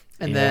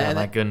 And then,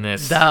 my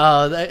goodness.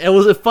 It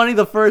was funny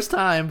the first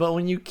time, but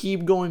when you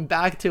keep going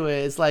back to it,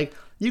 it's like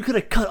you could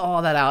have cut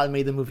all that out and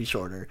made the movie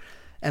shorter.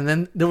 And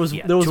then there was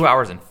 2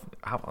 hours and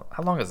how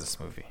long is this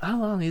movie? How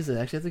long is it?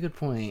 Actually, that's a good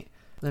point.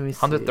 Let me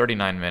see.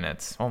 139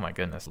 minutes. Oh my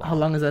goodness. How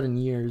long is that in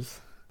years?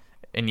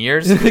 In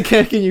years?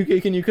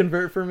 can you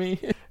convert for me?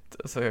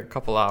 It's like a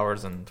couple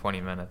hours and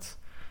 20 minutes.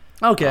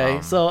 Okay,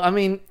 so I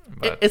mean,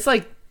 it's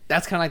like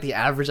that's kind of like the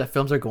average that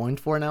films are going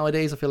for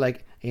nowadays. I feel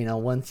like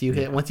once you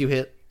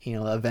hit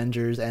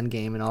Avengers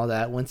Endgame and all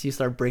that, once you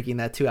start breaking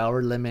that 2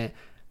 hour limit,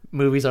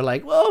 movies are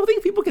like, well, I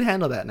think people can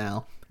handle that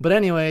now. But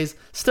anyways,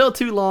 still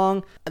too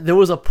long. There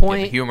was a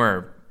point. The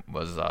humor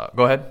was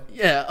go ahead.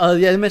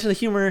 I mentioned the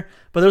humor,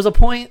 but there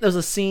was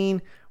a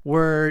scene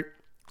where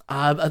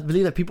I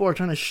believe that people are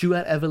trying to shoot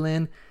at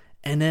Evelyn,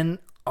 and then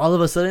all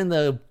of a sudden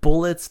the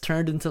bullets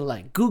turned into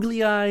like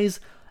googly eyes,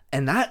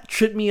 and that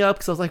tripped me up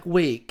because I was like,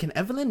 wait, can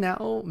Evelyn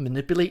now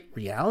manipulate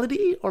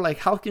reality, or like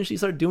how can she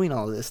start doing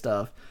all this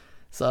stuff?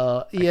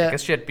 So yeah, I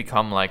guess she had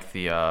become like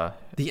she had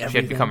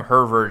become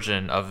her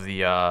version of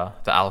the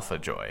Alpha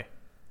Joy.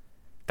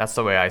 That's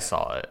the way I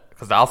saw it.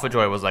 Because the Alpha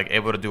Joy was like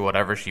able to do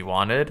whatever she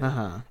wanted,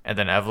 and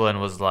then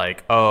Evelyn was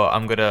like, "Oh,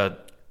 I'm gonna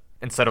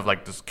instead of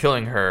like just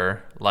killing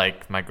her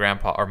like my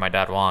grandpa or my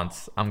dad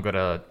wants, I'm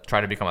gonna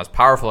try to become as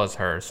powerful as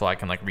her so I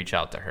can like reach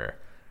out to her."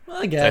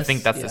 Well, I guess so I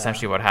think that's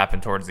essentially what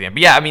happened towards the end.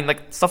 But yeah, I mean,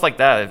 like stuff like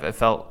that, it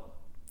felt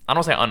I don't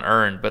want to say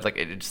unearned, but like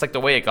just like the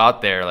way it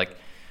got there. Like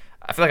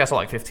I feel like I saw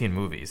like 15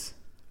 movies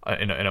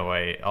in a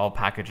way, all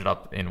packaged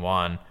up in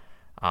one.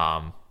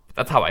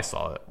 That's how I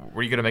saw it.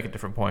 Were you going to make a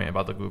different point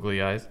about the googly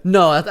eyes?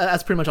 No,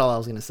 that's pretty much all I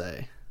was going to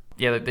say.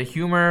 Yeah, the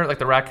humor, like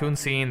the raccoon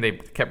scene, they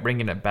kept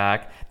bringing it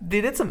back.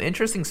 They did some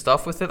interesting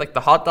stuff with it, like the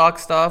hot dog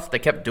stuff. They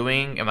kept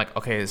doing, I'm like,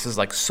 okay, this is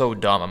like so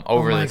dumb. I'm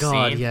over this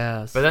scene.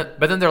 Yes. But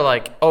then they're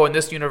like, oh, in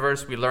this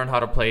universe, we learn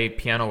how to play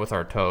piano with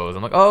our toes.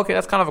 I'm like, oh, okay,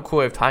 that's kind of a cool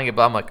way of tying it.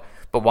 But I'm like,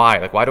 but why?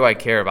 Like, why do I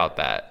care about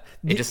that?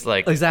 It just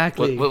like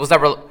exactly was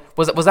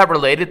that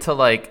related to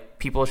like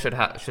people should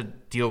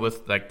deal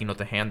with like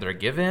the hand they're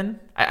given?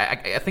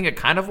 I think it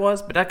kind of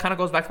was, but that kind of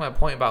goes back to my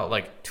point about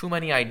like too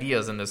many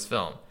ideas in this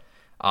film,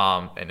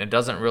 and it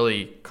doesn't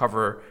really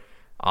cover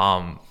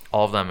all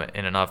of them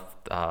in enough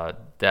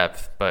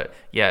depth. But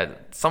yeah,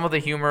 some of the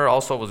humor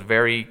also was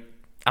very.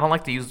 I don't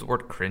like to use the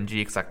word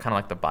cringy because I kind of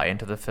like to buy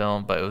into the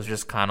film, but it was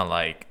just kind of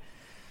like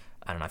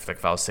I don't know. I feel like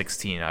if I was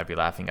 16, I'd be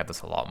laughing at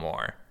this a lot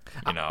more.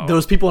 There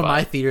was people in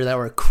my theater that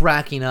were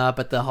cracking up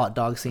at the hot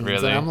dog scenes,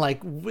 really? And I'm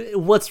like,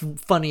 what's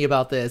funny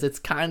about this? It's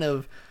kind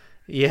of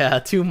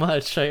too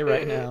much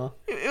now.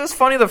 It was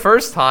funny the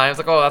first time. It's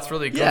like, oh, that's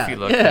really goofy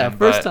looking.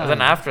 First time. But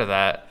then after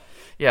that,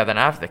 yeah, then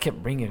after they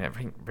kept bringing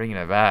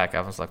it back,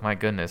 I was like, my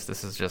goodness,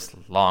 this is just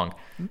long.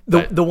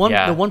 The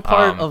one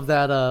part of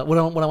that what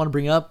I want to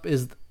bring up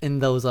is in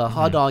those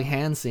hot dog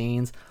hand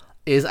scenes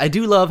is I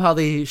do love how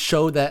they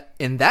show that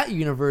in that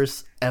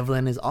universe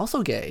Evelyn is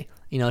also gay.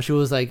 You know, she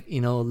was like,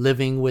 you know,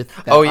 living with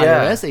that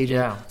IRS agent.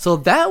 Yeah. So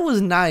that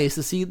was nice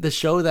to see the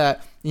show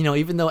that, you know,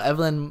 even though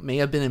Evelyn may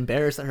have been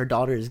embarrassed that her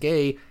daughter is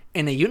gay,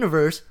 in a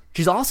universe,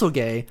 she's also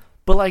gay.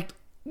 But, like,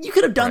 you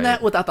could have done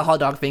that without the hot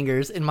dog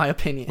fingers, in my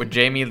opinion. With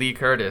Jamie Lee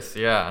Curtis,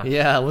 yeah.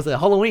 Yeah, was it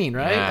Halloween,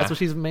 right? Yeah. That's what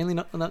she's mainly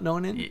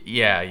known in?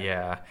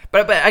 Yeah.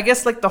 But I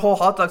guess, like, the whole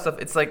hot dog stuff,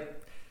 it's like,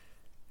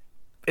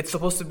 it's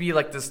supposed to be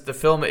like this, the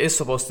film is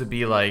supposed to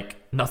be like,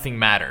 nothing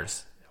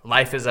matters.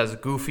 Life is as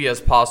goofy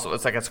as possible.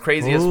 It's like as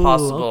crazy as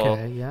possible.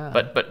 Okay, yeah.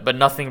 But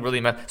nothing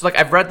really matters. So like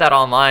I've read that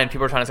online.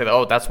 People are trying to say that,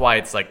 oh, that's why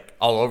it's like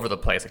all over the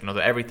place. Like, you know,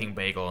 the everything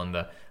bagel and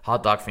the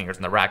hot dog fingers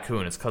and the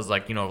raccoon. It's because,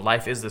 like, you know,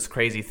 life is this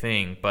crazy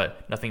thing,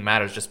 but nothing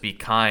matters. Just be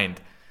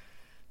kind.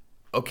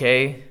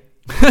 Okay.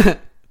 Like,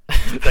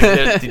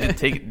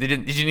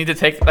 did you need to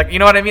take, like, you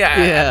know what I mean?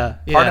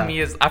 Part of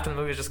me is, after the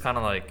movie, is just kind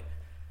of like,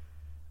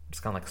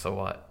 so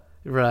what?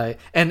 Right.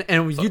 And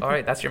all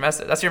right, that's your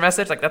message. That's your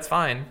message. Like, that's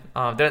fine.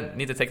 Didn't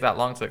need to take that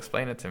long to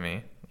explain it to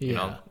me. You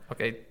know,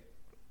 okay,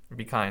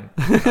 be kind.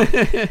 You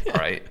know? All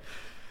right.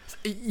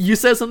 You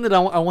said something that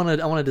I want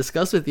to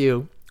discuss with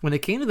you. When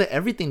it came to the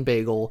everything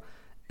bagel,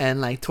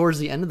 and like towards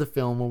the end of the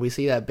film, when we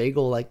see that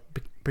bagel like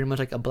pretty much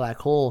like a black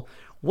hole,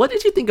 what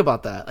did you think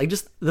about that? Like,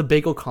 just the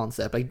bagel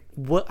concept. Like,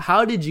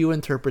 how did you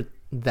interpret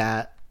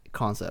that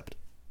concept?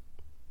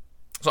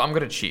 So I'm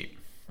gonna cheat.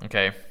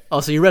 Okay. Oh,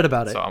 so you read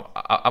about it? So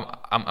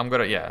I'm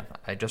gonna, yeah.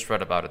 I just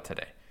read about it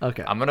today.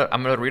 Okay. I'm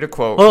gonna read a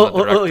quote from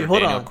the director, hold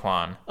Daniel on.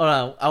 Kwan.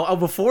 Hold on.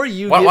 Before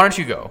you, why don't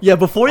you go? Yeah,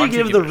 before you Why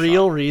don't give the it a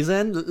real shot?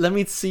 reason, let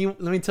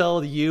me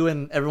tell you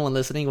and everyone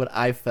listening what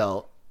I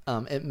felt.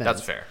 It meant.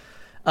 That's fair.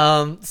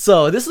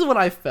 So this is what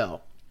I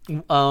felt.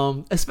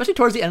 Especially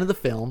towards the end of the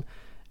film,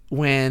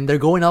 when they're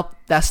going up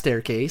that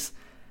staircase,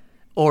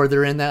 or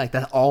they're in that like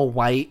that all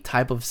white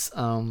type of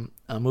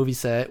movie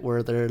set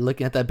where they're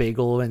looking at that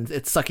bagel and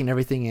it's sucking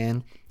everything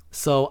in.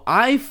 So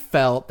I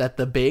felt that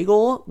the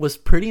bagel was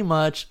pretty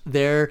much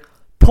their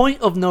point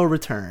of no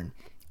return,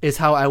 is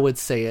how I would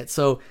say it.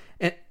 So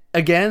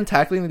again,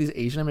 tackling these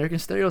Asian American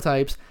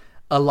stereotypes,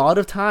 a lot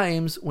of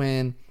times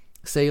when,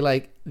 say,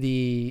 like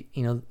the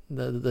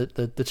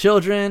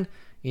children,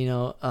 you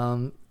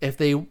know, if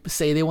they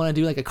say they want to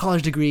do like a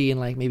college degree in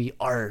like maybe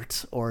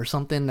art or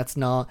something that's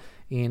not,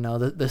 you know,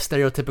 the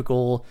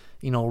stereotypical,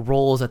 you know,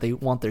 roles that they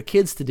want their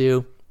kids to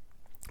do,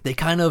 they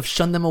kind of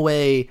shun them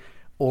away,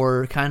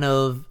 or kind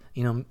of,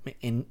 you know,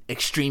 in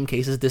extreme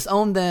cases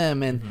disown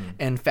them,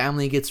 and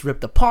family gets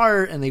ripped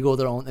apart, and they go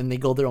their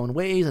own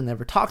ways and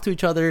never talk to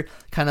each other.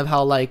 Kind of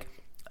how, like,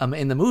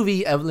 in the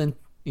movie, Evelyn,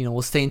 you know,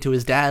 was saying to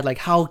his dad, like,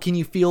 how can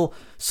you feel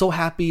so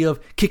happy of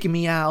kicking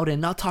me out and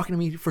not talking to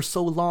me for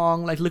so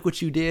long? Like, look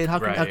what you did. How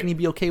can you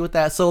be okay with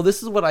that? So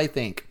this is what I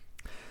think.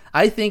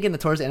 I think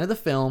towards the end of the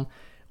film,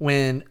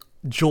 when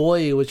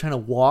Joy was trying to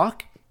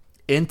walk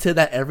into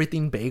that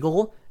everything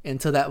bagel,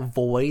 into that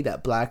void,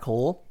 that black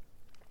hole,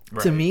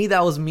 to me,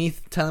 that was me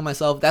telling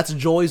myself that's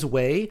Joy's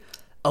way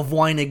of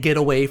wanting to get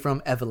away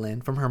from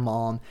Evelyn, from her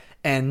mom,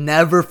 and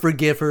never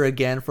forgive her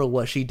again for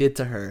what she did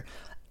to her.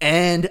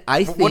 And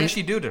I think, what did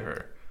she do to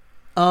her?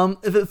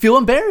 Feel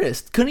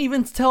embarrassed. Couldn't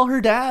even tell her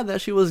dad that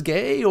she was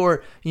gay,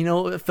 or, you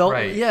know, it felt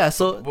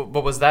So,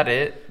 but was that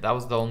it? That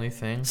was the only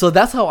thing. So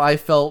that's how I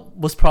felt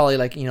was probably,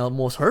 like, you know,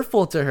 most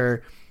hurtful to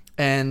her,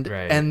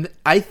 and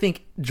I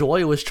think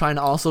Joy was trying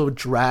to also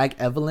drag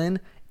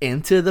Evelyn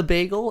into the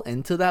bagel,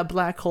 into that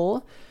black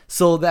hole,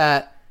 so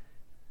that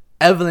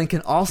Evelyn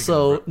can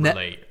also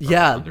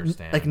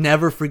like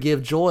never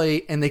forgive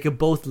Joy, and they could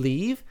both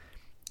leave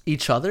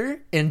each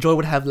other, and Joy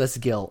would have less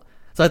guilt.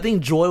 So I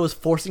think Joy was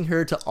forcing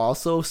her to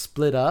also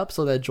split up,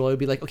 so that Joy would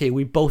be like, okay,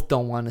 we both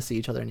don't want to see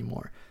each other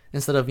anymore,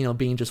 instead of, you know,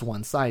 being just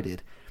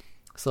one-sided.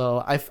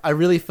 So I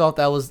really felt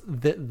that was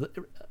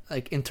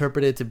like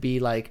interpreted to be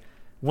like,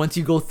 once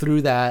you go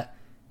through that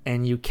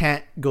and you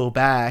can't go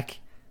back,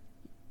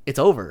 it's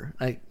over.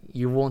 Like,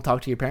 you won't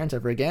talk to your parents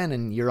ever again,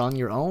 and you're on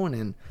your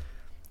own.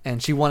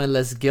 And she wanted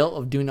less guilt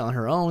of doing it on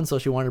her own, so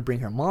she wanted to bring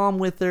her mom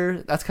with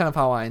her. That's kind of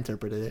how I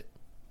interpreted it.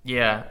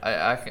 Yeah,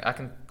 I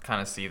can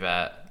kind of see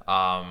that.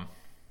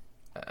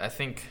 I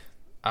think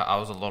I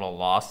was a little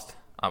lost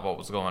at what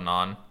was going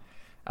on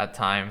at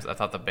times. I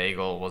thought the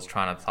bagel was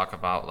trying to talk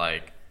about,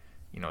 like,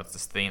 you know, it's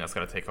this thing that's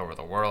going to take over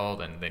the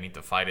world, and they need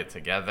to fight it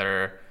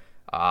together.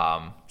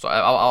 So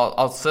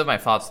I'll say my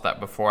thoughts that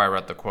before I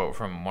read the quote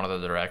from one of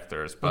the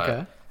directors,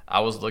 but I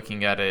was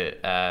looking at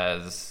it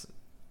as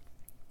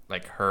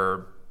like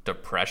her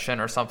depression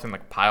or something,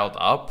 like, piled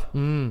up,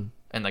 and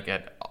like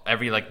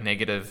every like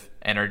negative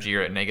energy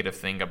or negative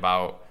thing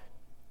about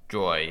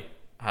Joy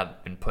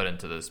had been put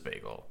into this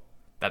bagel.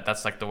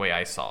 That's like the way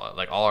I saw it.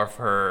 Like, all of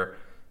her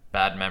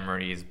bad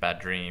memories, bad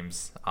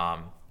dreams,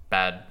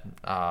 bad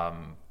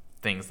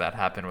things that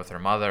happened with her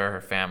mother,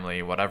 her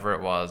family, whatever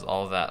it was,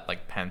 all of that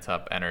like pent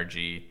up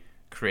energy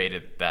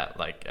created that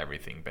like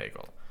everything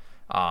bagel.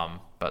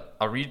 But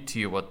I'll read to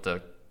you what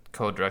the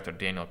co-director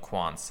Daniel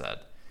Kwan said.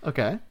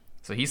 Okay.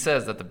 So he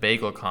says that the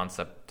bagel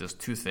concept does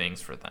two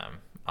things for them.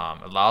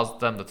 It allows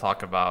them to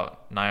talk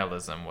about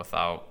nihilism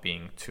without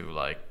being too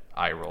like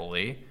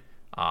eye-rolly.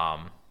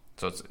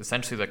 So it's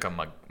essentially like a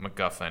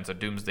MacGuffin. It's a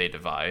doomsday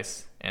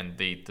device. And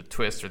the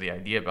twist or the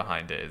idea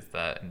behind it is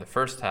that in the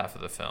first half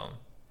of the film,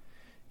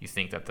 you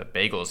think that the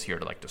bagel is here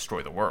to like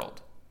destroy the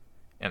world.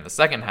 And in the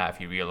second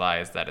half, you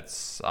realize that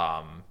it's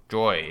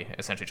Joy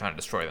essentially trying to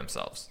destroy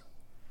themselves.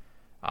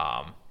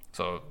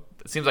 So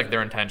it seems like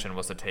their intention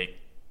was to take,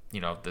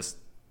 this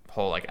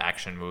whole like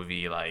action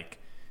movie, like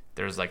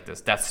there's like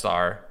this Death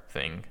Star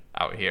thing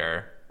out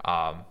here,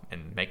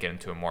 and make it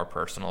into a more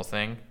personal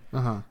thing.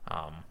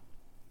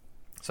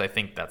 So I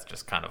think that's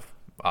just kind of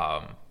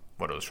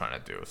what it was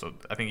trying to do. So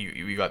I think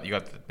you got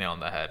the nail on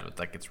the head with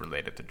like it's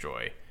related to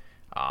Joy,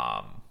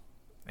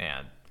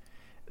 and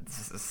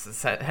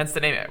hence the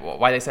name.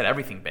 Why they said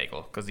everything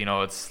bagel, because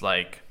it's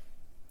like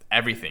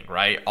everything,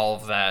 right? All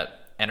of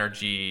that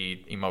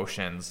energy,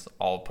 emotions,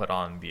 all put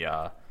on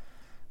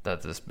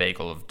this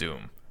bagel of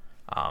doom.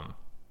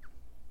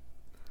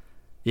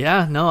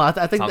 Yeah, no,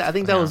 I think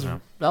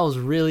that was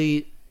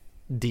really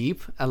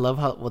deep. I love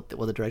what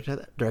the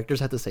directors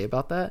had to say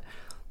about that.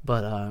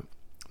 But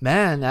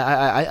man,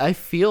 I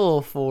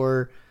feel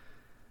for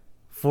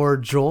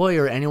Joy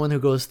or anyone who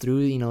goes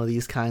through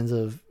these kinds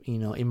of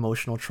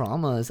emotional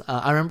traumas.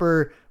 I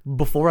remember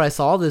before I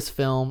saw this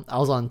film, I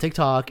was on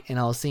TikTok and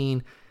I was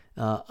seeing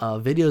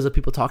videos of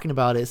people talking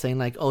about it, saying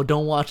like, "Oh,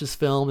 don't watch this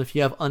film if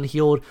you have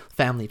unhealed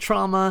family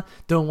trauma.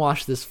 Don't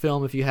watch this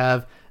film if you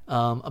have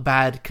a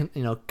bad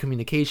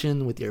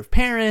communication with your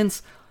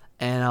parents."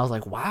 And I was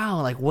like,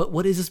 "Wow, like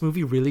what is this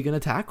movie really gonna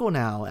tackle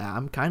now?"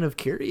 I'm kind of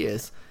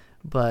curious.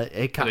 But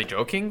it Are they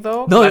joking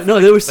though? No,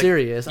 they were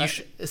serious.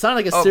 It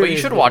sounded like a serious. But you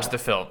should watch the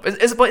film. But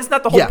isn't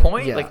that the whole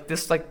point? Yeah. Like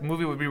this, like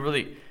movie would be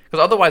really,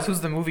 because otherwise, who's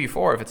the movie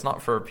for if it's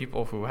not for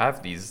people who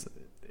have these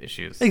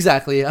issues?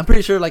 Exactly. I'm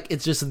pretty sure like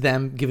it's just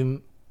them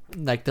giving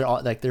like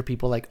they're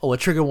people like, oh, a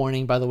trigger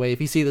warning. By the way, if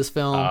you see this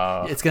film,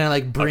 it's gonna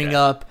like bring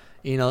up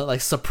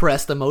like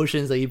suppressed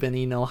emotions that you've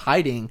been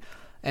hiding.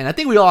 And I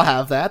think we all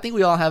have that. I think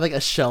we all have like a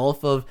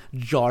shelf of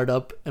jarred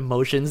up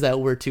emotions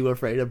that we're too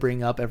afraid to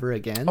bring up ever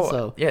again. Oh,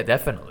 so yeah,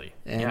 definitely.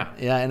 And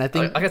I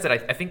think, like I said,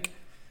 I think.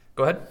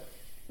 Go ahead.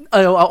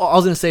 I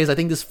was gonna say is I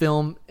think this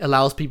film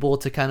allows people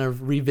to kind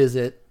of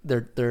revisit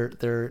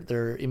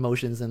their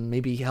emotions and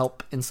maybe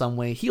help in some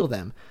way heal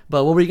them.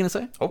 But what were you gonna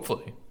say?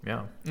 Hopefully,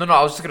 yeah. No,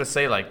 I was just gonna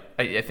say like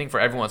I think for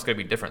everyone it's gonna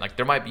be different. Like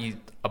there might be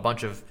a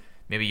bunch of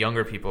maybe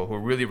younger people who are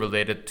really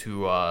related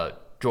to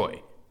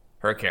Joy,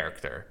 her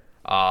character.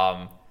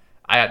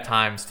 I at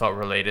times felt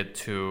related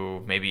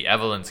to maybe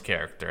Evelyn's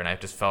character, and I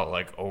just felt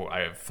like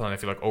I feel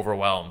like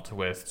overwhelmed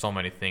with so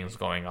many things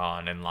going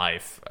on in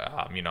life,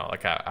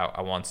 like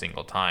at one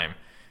single time.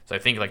 So I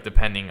think like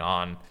depending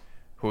on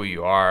who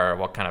you are,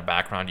 what kind of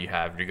background you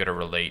have, you're gonna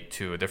relate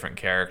to a different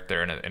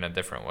character in a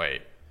different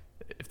way,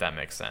 if that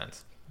makes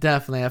sense.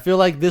 Definitely, I feel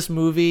like this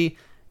movie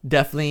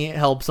definitely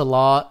helps a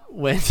lot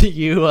when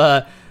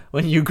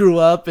you grew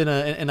up in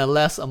a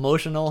less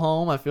emotional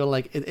home. I feel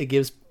like it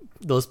gives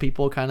those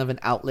people kind of an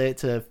outlet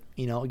to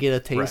get a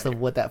taste of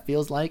what that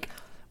feels like.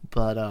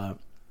 But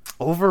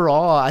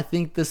overall, I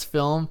think this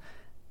film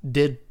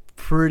did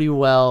pretty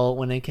well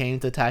when it came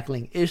to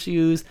tackling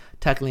issues,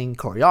 tackling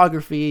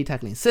choreography,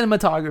 tackling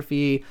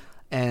cinematography,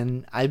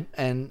 and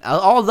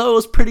although it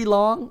was pretty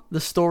long,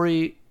 the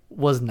story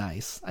was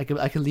nice. I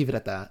could leave it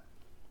at that.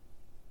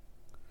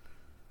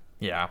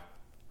 Yeah.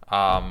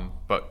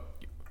 But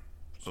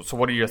so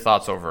what are your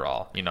thoughts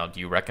overall? Do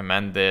you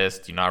recommend this?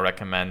 Do you not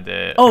recommend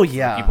it? Oh,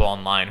 yeah. People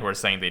online who are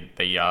saying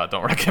they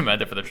don't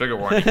recommend it for the trigger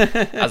warning.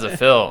 As a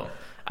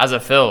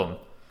film,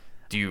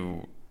 do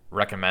you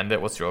recommend it?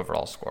 What's your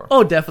overall score?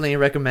 Oh, definitely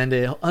recommend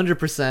it,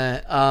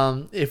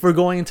 100%. If we're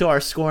going into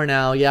our score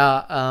now,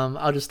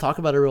 I'll just talk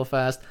about it real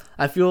fast.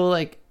 I feel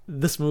like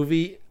this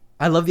movie,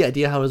 I love the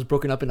idea how it was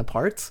broken up into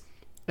parts,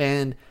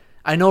 and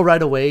I know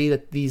right away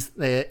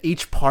that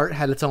each part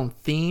had its own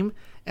theme.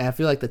 And I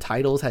feel like the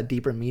titles had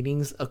deeper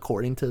meanings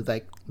according to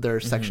like their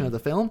section of the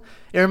film.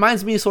 It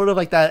reminds me sort of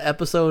like that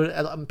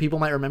episode people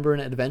might remember in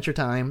Adventure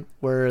Time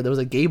where there was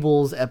a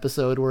Gables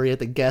episode where you had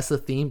to guess the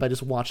theme by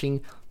just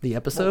watching the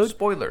episode. Well,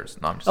 spoilers.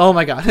 No, I'm just oh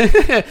my god.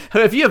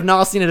 If you have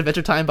not seen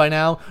Adventure Time by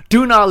now,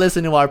 do not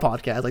listen to our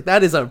podcast. Like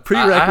that is a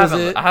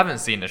prerequisite. I haven't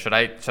seen it. Should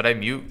I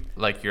mute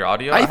like your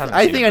audio?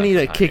 I think I need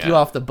to kick you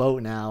off the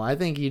boat now. I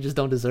think you just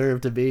don't deserve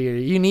to be here.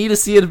 You need to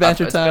see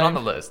Adventure Time. It's been on the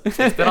list.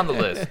 It's been on the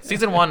list.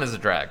 Season 1 is a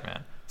drag,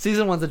 man.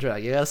 Season 1's a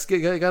drag. Yeah,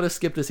 gotta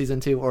skip to season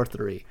 2 or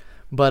 3.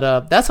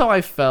 But that's how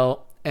I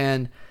felt,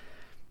 and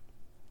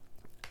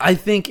I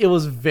think it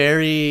was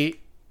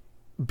very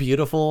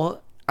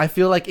beautiful. I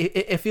feel like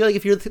if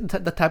you're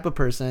the type of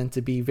person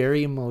to be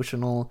very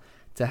emotional,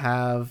 to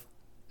have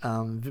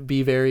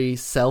be very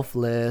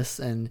selfless,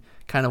 and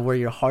kind of wear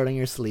your heart on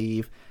your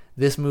sleeve,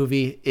 this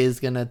movie is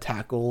gonna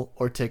tackle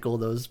or tickle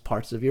those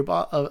parts of your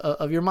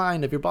of your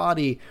mind, of your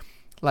body.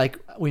 like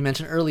we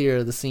mentioned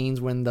earlier, the scenes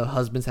when the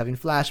husband's having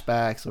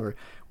flashbacks, or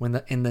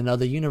when in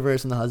another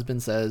universe, and the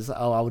husband says,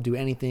 "Oh, I would do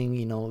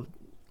anything,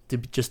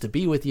 just to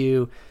be with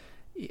you."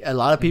 A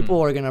lot of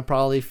people are gonna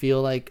probably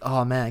feel like,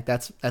 "Oh man,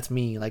 that's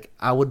me. Like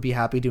I would be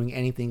happy doing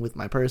anything with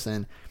my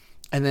person."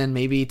 And then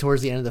maybe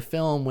towards the end of the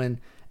film,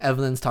 when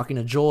Evelyn's talking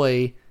to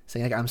Joy,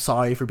 saying like, "I'm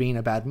sorry for being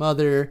a bad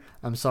mother.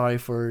 I'm sorry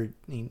for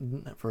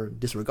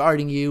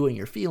disregarding you and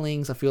your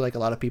feelings." I feel like a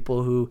lot of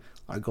people who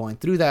are going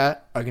through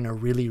that are gonna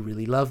really,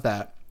 really love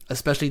that,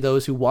 especially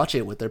those who watch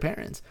it with their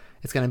parents.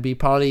 It's gonna be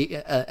probably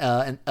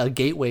a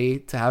gateway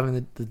to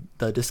having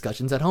the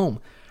discussions at home.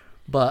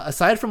 But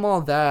aside from all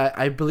that,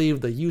 I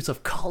believe the use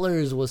of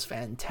colors was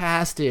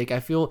fantastic. I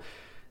feel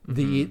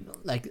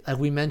like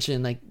we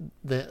mentioned, like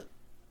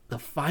the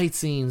fight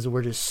scenes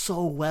were just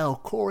so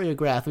well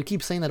choreographed. We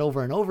keep saying that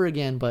over and over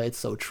again, but it's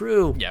so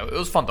true. Yeah, it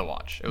was fun to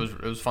watch. It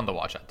was fun to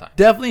watch at times.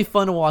 Definitely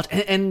fun to watch,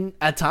 and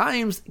at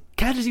times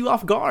catches you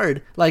off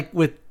guard, like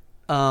with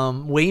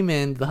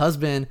Waymond, the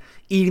husband,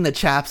 eating the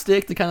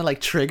chapstick to kind of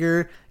like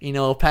trigger,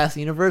 past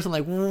the universe. I'm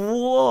like,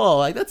 whoa,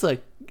 like that's an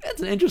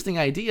interesting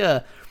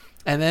idea.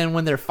 And then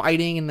when they're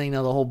fighting and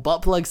the whole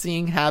butt plug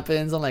scene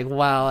happens, I'm like,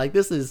 wow, like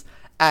this is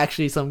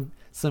actually some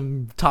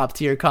top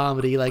tier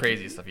comedy, like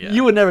crazy stuff. Yeah,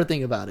 you would never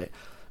think about it.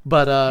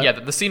 But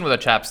the scene with the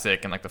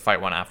chapstick and like the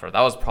fight one after,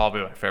 that was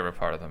probably my favorite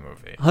part of the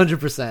movie.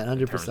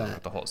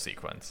 100%. The whole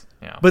sequence.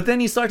 Yeah. But then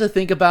you start to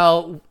think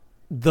about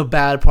the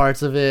bad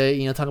parts of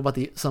it. Talk about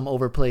some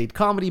overplayed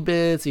comedy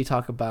bits. You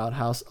talk about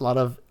how a lot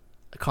of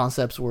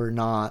concepts were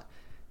not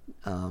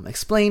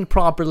explained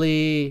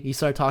properly. You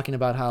start talking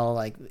about how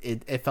like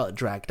it felt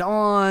dragged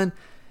on,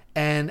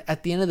 and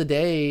at the end of the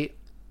day,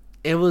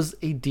 it was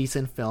a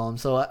decent film.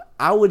 So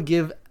I would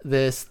give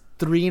this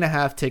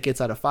 3.5 tickets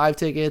out of 5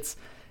 tickets.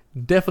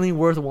 Definitely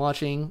worth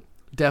watching.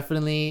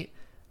 Definitely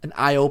an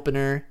eye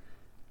opener.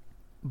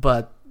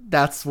 But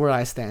that's where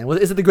I stand.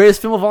 Is it the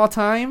greatest film of all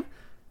time?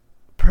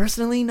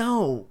 Personally,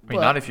 no. I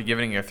mean, not if you're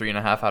giving it a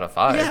 3.5 out of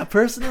 5. Yeah,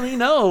 personally,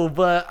 no.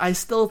 But I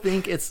still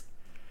think it's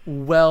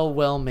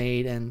well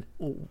made, and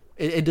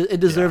it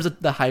deserves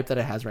the hype that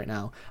it has right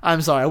now.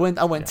 I'm sorry, I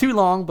went too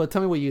long, but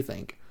tell me what you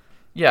think.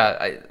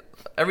 Yeah,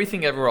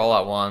 Everything Everywhere All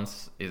at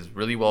Once is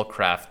really well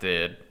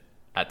crafted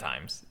at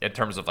times in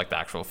terms of like the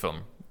actual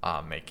film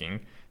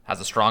making. Has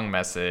a strong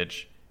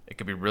message. It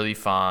could be really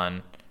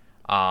fun,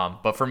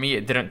 but for me,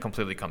 it didn't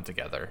completely come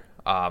together.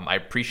 I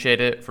appreciate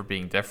it for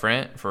being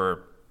different,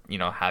 for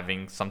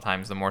having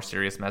sometimes the more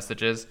serious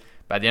messages.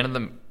 But at the end of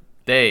the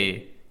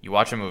day, you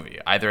watch a movie.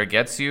 Either it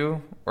gets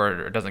you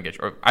or it doesn't get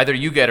you. Or either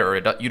you get it or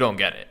you don't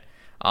get it.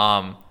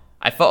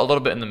 I felt a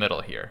little bit in the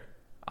middle here.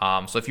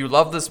 So if you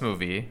love this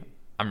movie,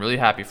 I'm really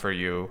happy for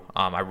you.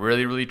 I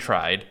really, really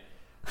tried.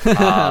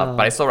 But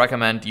I still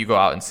recommend you go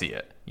out and see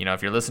it.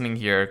 If you're listening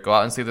here, go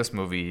out and see this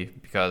movie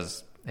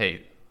because,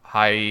 hey,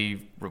 high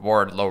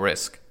reward, low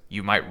risk.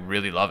 You might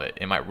really love it.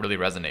 It might really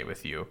resonate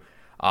with you.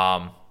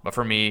 But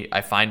for me,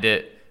 I find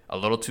it a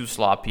little too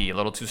sloppy, a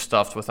little too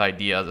stuffed with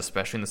ideas,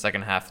 especially in the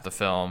second half of the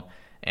film.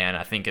 And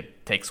I think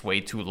it takes way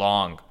too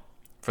long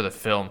for the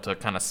film to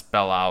kind of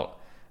spell out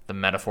the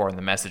metaphor and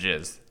the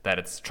messages that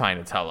it's trying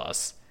to tell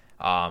us.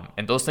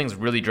 And those things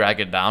really drag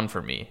it down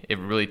for me. It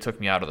really took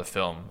me out of the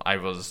film. I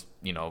was,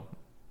 a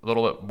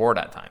little bit bored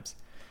at times.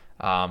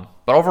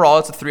 But overall,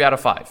 it's a 3 out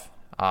of 5.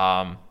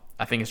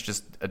 I think it's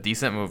just a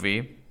decent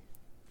movie.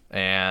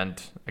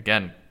 And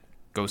again,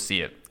 go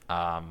see it.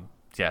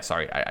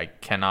 I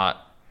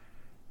cannot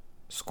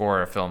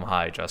score a film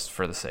high just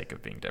for the sake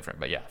of being different.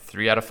 But yeah,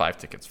 3 out of 5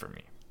 tickets for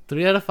me.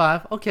 3 out of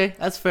 5. Okay,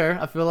 that's fair.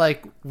 I feel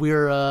like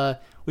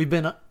we've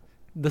been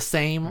the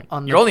same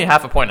on. You're only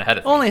half a point ahead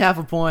of me. Only half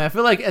a point. I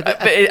feel like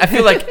I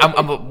feel like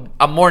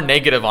I'm more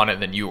negative on it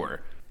than you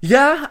were.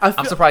 Yeah,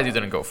 I'm surprised you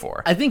didn't go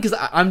 4. I think because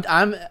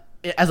I'm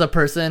as a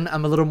person,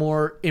 I'm a little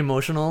more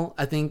emotional,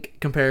 I think,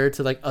 compared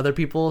to like other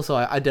people. So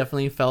I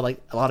definitely felt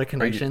like a lot of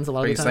connections.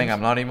 Are you saying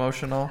I'm not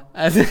emotional?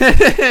 I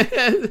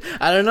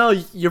don't know.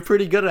 You're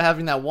pretty good at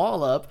having that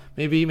wall up.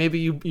 Maybe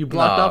you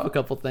blocked off a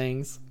couple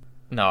things.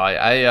 No,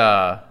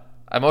 I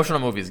emotional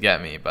movies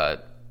get me,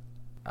 but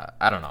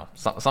I don't know.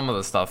 Some of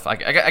the stuff, I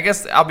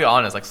guess I'll be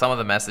honest. Like some of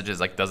the messages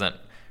like doesn't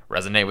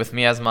resonate with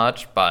me as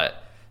much,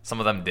 but some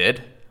of them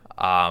did.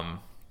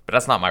 But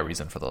that's not my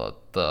reason for the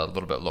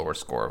little bit lower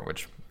score,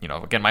 which,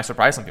 again, might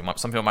surprise some people.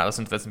 Some people might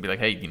listen to this and be like,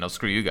 hey,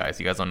 screw you guys.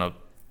 You guys don't know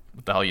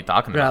what the hell you're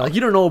talking about. Yeah, like you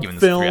don't know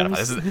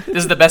films. This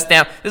is the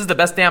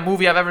best damn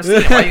movie I've ever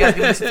seen. Why are you guys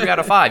giving this a 3 out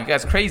of 5? You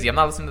guys crazy. I'm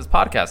not listening to this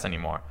podcast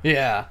anymore.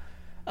 Yeah.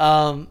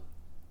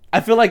 I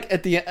feel like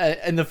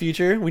in the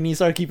future we need to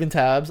start keeping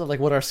tabs of like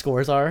what our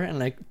scores are and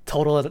like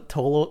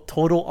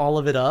total all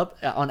of it up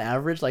on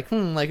average. Like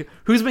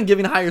who's been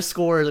giving higher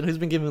scores and who's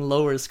been giving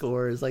lower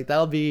scores. Like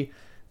that'd be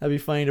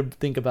funny to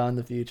think about in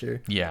the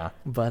future. Yeah.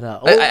 But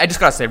I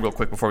just gotta say real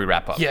quick before we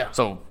wrap up. Yeah.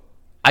 So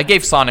I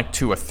gave Sonic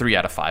 2 a 3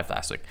 out of 5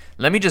 last week.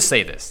 Let me just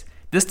say this.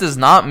 This does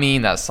not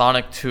mean that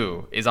Sonic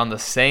 2 is on the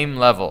same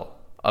level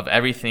of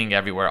Everything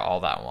Everywhere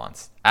All at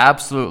Once.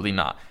 Absolutely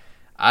not.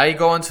 I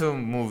go into a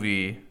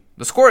movie.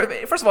 The score,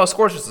 first of all, the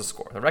score is just a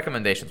score. The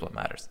recommendation is what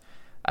matters.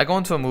 I go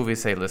into a movie and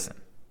say, listen,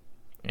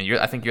 and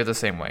I think you're the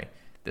same way.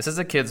 This is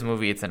a kid's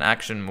movie. It's an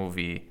action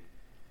movie.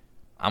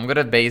 I'm going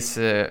to base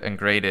it and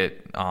grade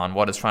it on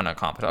what it's trying to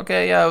accomplish.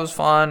 Okay, yeah, it was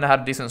fun. It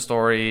had a decent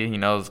story. You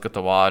know, it was good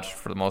to watch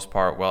for the most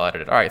part. Well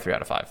edited. All right, 3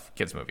 out of 5.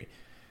 Kids movie.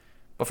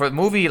 But for a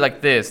movie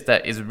like this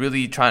that is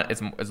really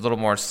it's a little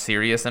more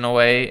serious in a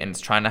way, and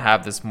it's trying to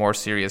have this more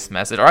serious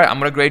message. All right, I'm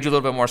going to grade you a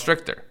little bit more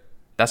stricter.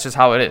 That's just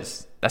how it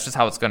is. That's just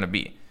how it's going to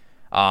be.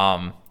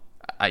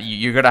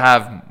 You're going to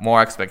have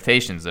more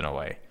expectations in a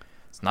way.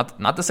 It's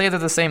not to say they're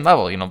the same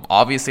level. You know,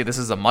 obviously this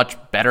is a much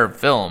better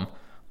film,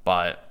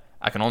 but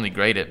I can only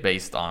grade it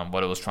based on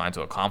what it was trying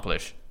to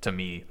accomplish to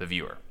me, the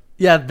viewer.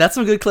 Yeah, that's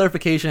some good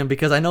clarification,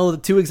 because I know the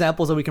 2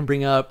 examples that we can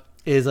bring up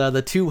is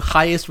the 2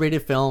 highest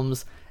rated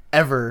films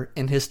ever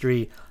in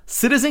history: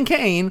 Citizen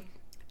Kane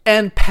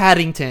and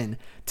Paddington.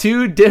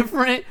 2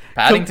 different...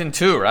 Paddington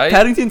 2, right?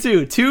 Paddington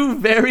 2. 2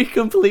 very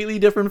completely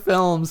different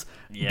films,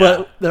 Yeah.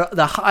 but they're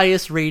the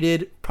highest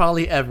rated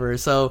probably ever.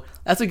 So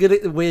that's a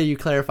good way you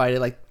clarified it.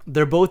 Like,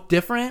 they're both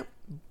different,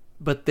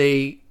 but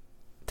they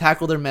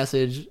tackle their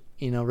message,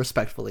 you know,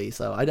 respectfully.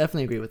 So I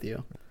definitely agree with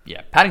you.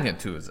 Yeah, Paddington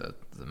 2 is a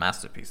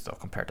masterpiece, though,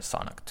 compared to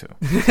Sonic 2.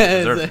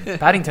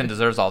 Paddington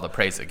deserves all the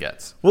praise it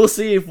gets. We'll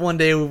see if one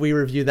day we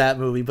review that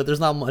movie, but there's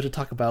not much to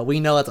talk about. We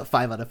know that's a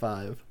 5 out of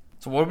 5.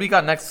 So what do we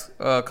got next?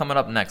 Coming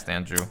up next,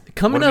 Andrew.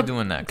 What are we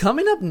doing next?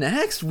 Coming up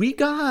next, we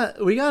got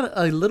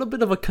a little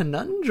bit of a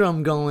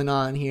conundrum going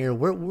on here.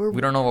 We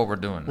don't know what we're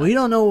doing. We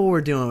don't know what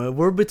we're doing.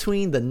 We're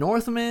between The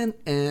Northman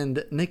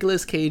and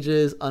Nicolas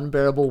Cage's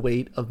Unbearable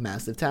Weight of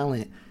Massive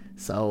Talent.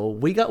 So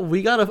we got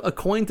a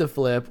coin to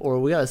flip, or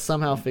we got to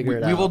somehow figure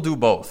it out. We will do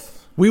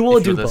both. We will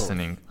if do you're both.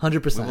 Listening,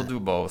 100%. We will do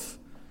both.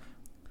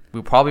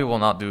 We probably will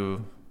not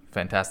do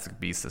Fantastic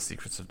Beasts: The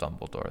Secrets of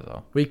Dumbledore,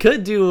 though. We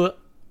could do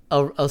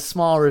a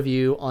small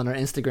review on our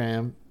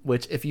Instagram,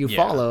 which if you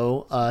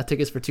follow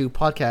Tickets for Two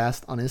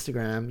podcast on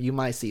Instagram, you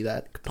might see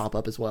that pop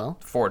up as well.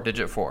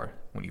 Digit 4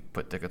 when you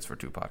put Tickets for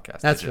Two podcast.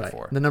 That's digit right.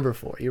 4. The number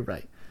 4. You're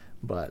right.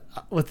 But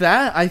with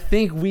that, I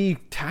think we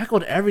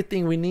tackled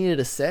everything we needed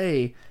to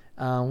say.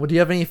 Do you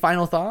have any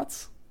final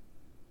thoughts?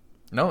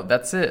 No,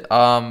 that's it.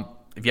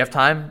 If you have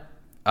time,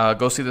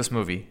 go see this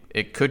movie.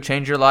 It could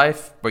change your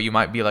life, but you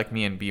might be like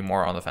me and be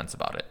more on the fence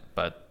about it.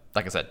 But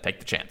like I said, take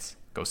the chance.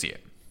 Go see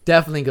it.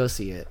 Definitely go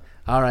see it.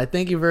 All right.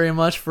 Thank you very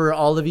much for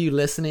all of you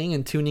listening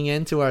and tuning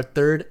in to our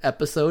 3rd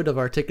episode of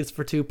our Tickets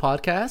for Two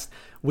podcast.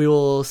 We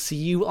will see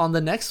you on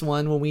the next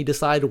one when we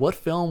decide what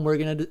film we're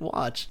going to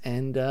watch.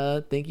 And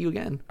thank you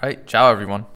again. All right. Ciao, everyone.